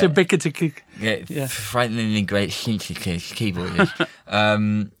 Yeah. Frighteningly great synthesis keyboardist.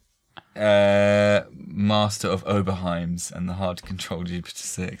 Master of Oberheims and the hard to control Jupiter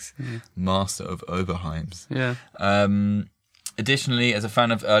 6. Yeah. Master of Oberheims. Yeah. Additionally, as a fan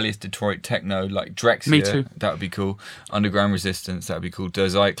of earliest Detroit techno like Drexciya, me too. That would be cool. Underground Resistance, that would be cool.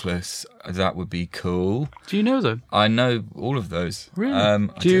 Dozyklus, that would be cool. Do you know them? I know all of those. Really?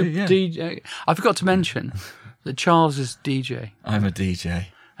 DJ? I forgot to mention that Charles is DJ. I'm a DJ.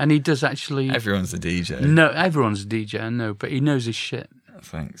 And he does actually... Everyone's a DJ. No, everyone's a DJ, I know, but he knows his shit.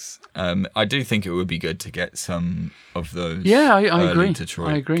 Thanks. I do think it would be good to get some of those. Yeah, I agree.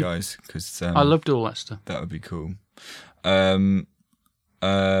 Detroit guys, because I loved all that stuff. That would be cool. Blah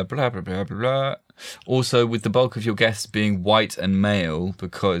blah blah blah blah. Also, with the bulk of your guests being white and male,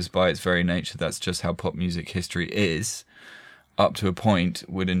 because by its very nature, that's just how pop music history is. Up to a point,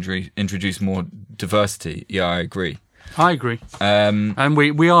 would introduce more diversity. Yeah, I agree. And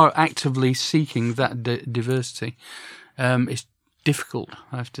we are actively seeking that diversity. It's difficult,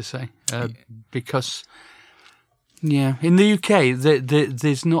 I have to say, because in the UK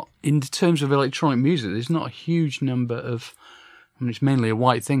there's not, in terms of electronic music, there's not a huge number of, I mean, it's mainly a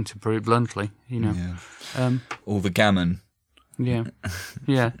white thing, to put it bluntly, you know. Yeah. All the gammon. Yeah.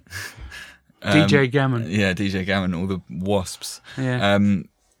 DJ Gammon. Yeah, DJ Gammon, all the wasps. Yeah.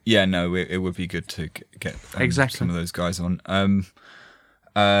 It would be good to get some of those guys on.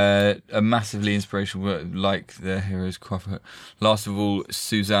 A massively inspirational work, like their heroes. Last of all,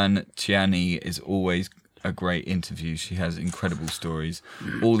 Suzanne Ciani is always a great interview. She has incredible stories.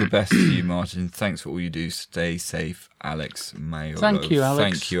 All the best to you, Martin. Thanks for all you do. Stay safe, Alex Mayo. Thank you, Alex.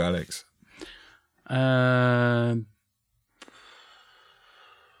 Thank you, Alex.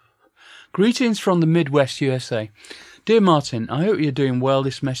 Greetings from the Midwest USA. Dear Martin, I hope you're doing well.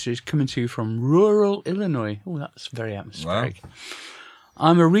 This message is coming to you from rural Illinois. Oh, that's very atmospheric. Wow.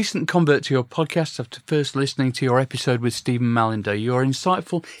 I'm a recent convert to your podcast after first listening to your episode with Stephen Malinder. You're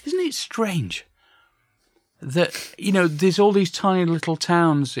insightful. Isn't it strange that, you know, there's all these tiny little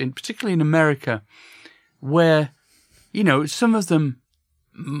towns, particularly in America, where, you know, some of them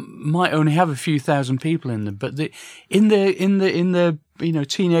might only have a few thousand people in them, but in the you know,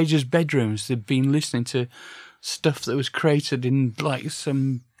 teenagers' bedrooms, they've been listening to stuff that was created in like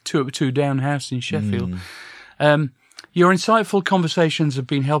some 2 Up 2 Down house in Sheffield. Your insightful conversations have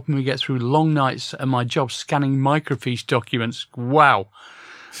been helping me get through long nights at my job scanning microfiche documents. Wow.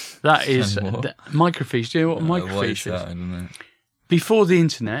 That is microfiche. Do you know what microfiche is? I don't know. Before the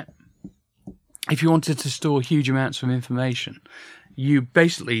internet, if you wanted to store huge amounts of information, you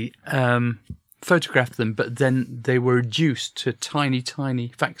basically photographed them, but then they were reduced to tiny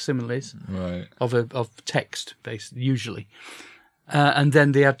facsimiles of text, basically, usually. And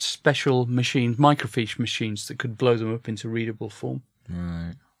then they had special machines, microfiche machines, that could blow them up into readable form.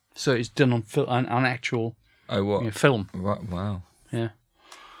 Right. So it's done on actual film. Wow. Yeah.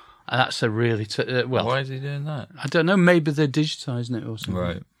 And that's a really... why is he doing that? I don't know. Maybe they're digitising it or something.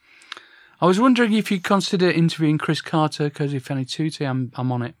 Right. I was wondering if you'd consider interviewing Chris Carter, Cozy Fanny Tutti. I'm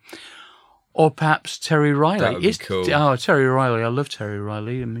on it. Or perhaps Terry Riley. That would be cool. Oh, Terry Riley. I love Terry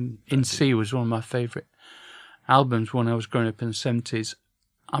Riley. I mean, In Sea was one of my favourite albums when I was growing up in the 70s.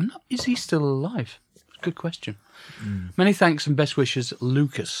 Is he still alive? Good question. Many thanks and best wishes,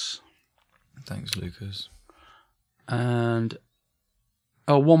 Lucas. Thanks, Lucas. And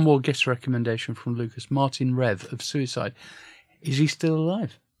one more guest recommendation from Lucas. Martin Rev of Suicide. Is he still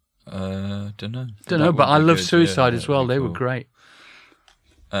alive? Don't know. Don't know, but I love Suicide as well. They were great.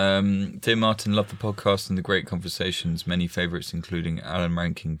 Dear Martin, love the podcast and the great conversations. Many favourites, including Alan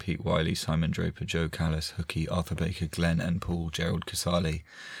Rankin, Pete Wiley, Simon Draper, Joe Callis, Hookie, Arthur Baker, Glenn and Paul, Gerald Casale, ...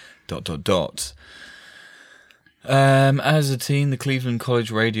 As a teen, the Cleveland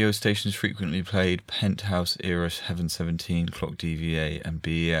College radio stations frequently played Penthouse era Heaven 17, Clock DVA and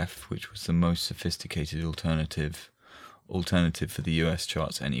BEF, which was the most sophisticated alternative for the US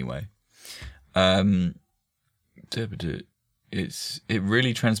charts anyway. It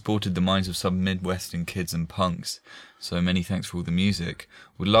really transported the minds of some Midwestern kids and punks, so many thanks for all the music.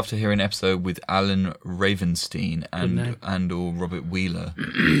 Would love to hear an episode with Alan Ravenstein and or Robert Wheeler.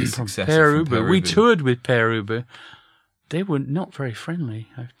 From Pere Uber. We toured with Pere Uber. They were not very friendly,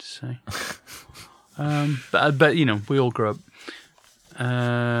 I have to say. But you know, we all grew up.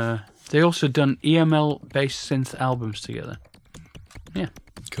 They also done EML-based synth albums together. Yeah.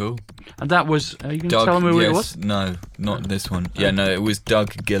 Cool. And that was... Are you going to tell me what it was? No, not this one. Yeah, no, it was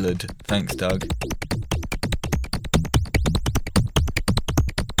Doug Gillard. Thanks, Doug.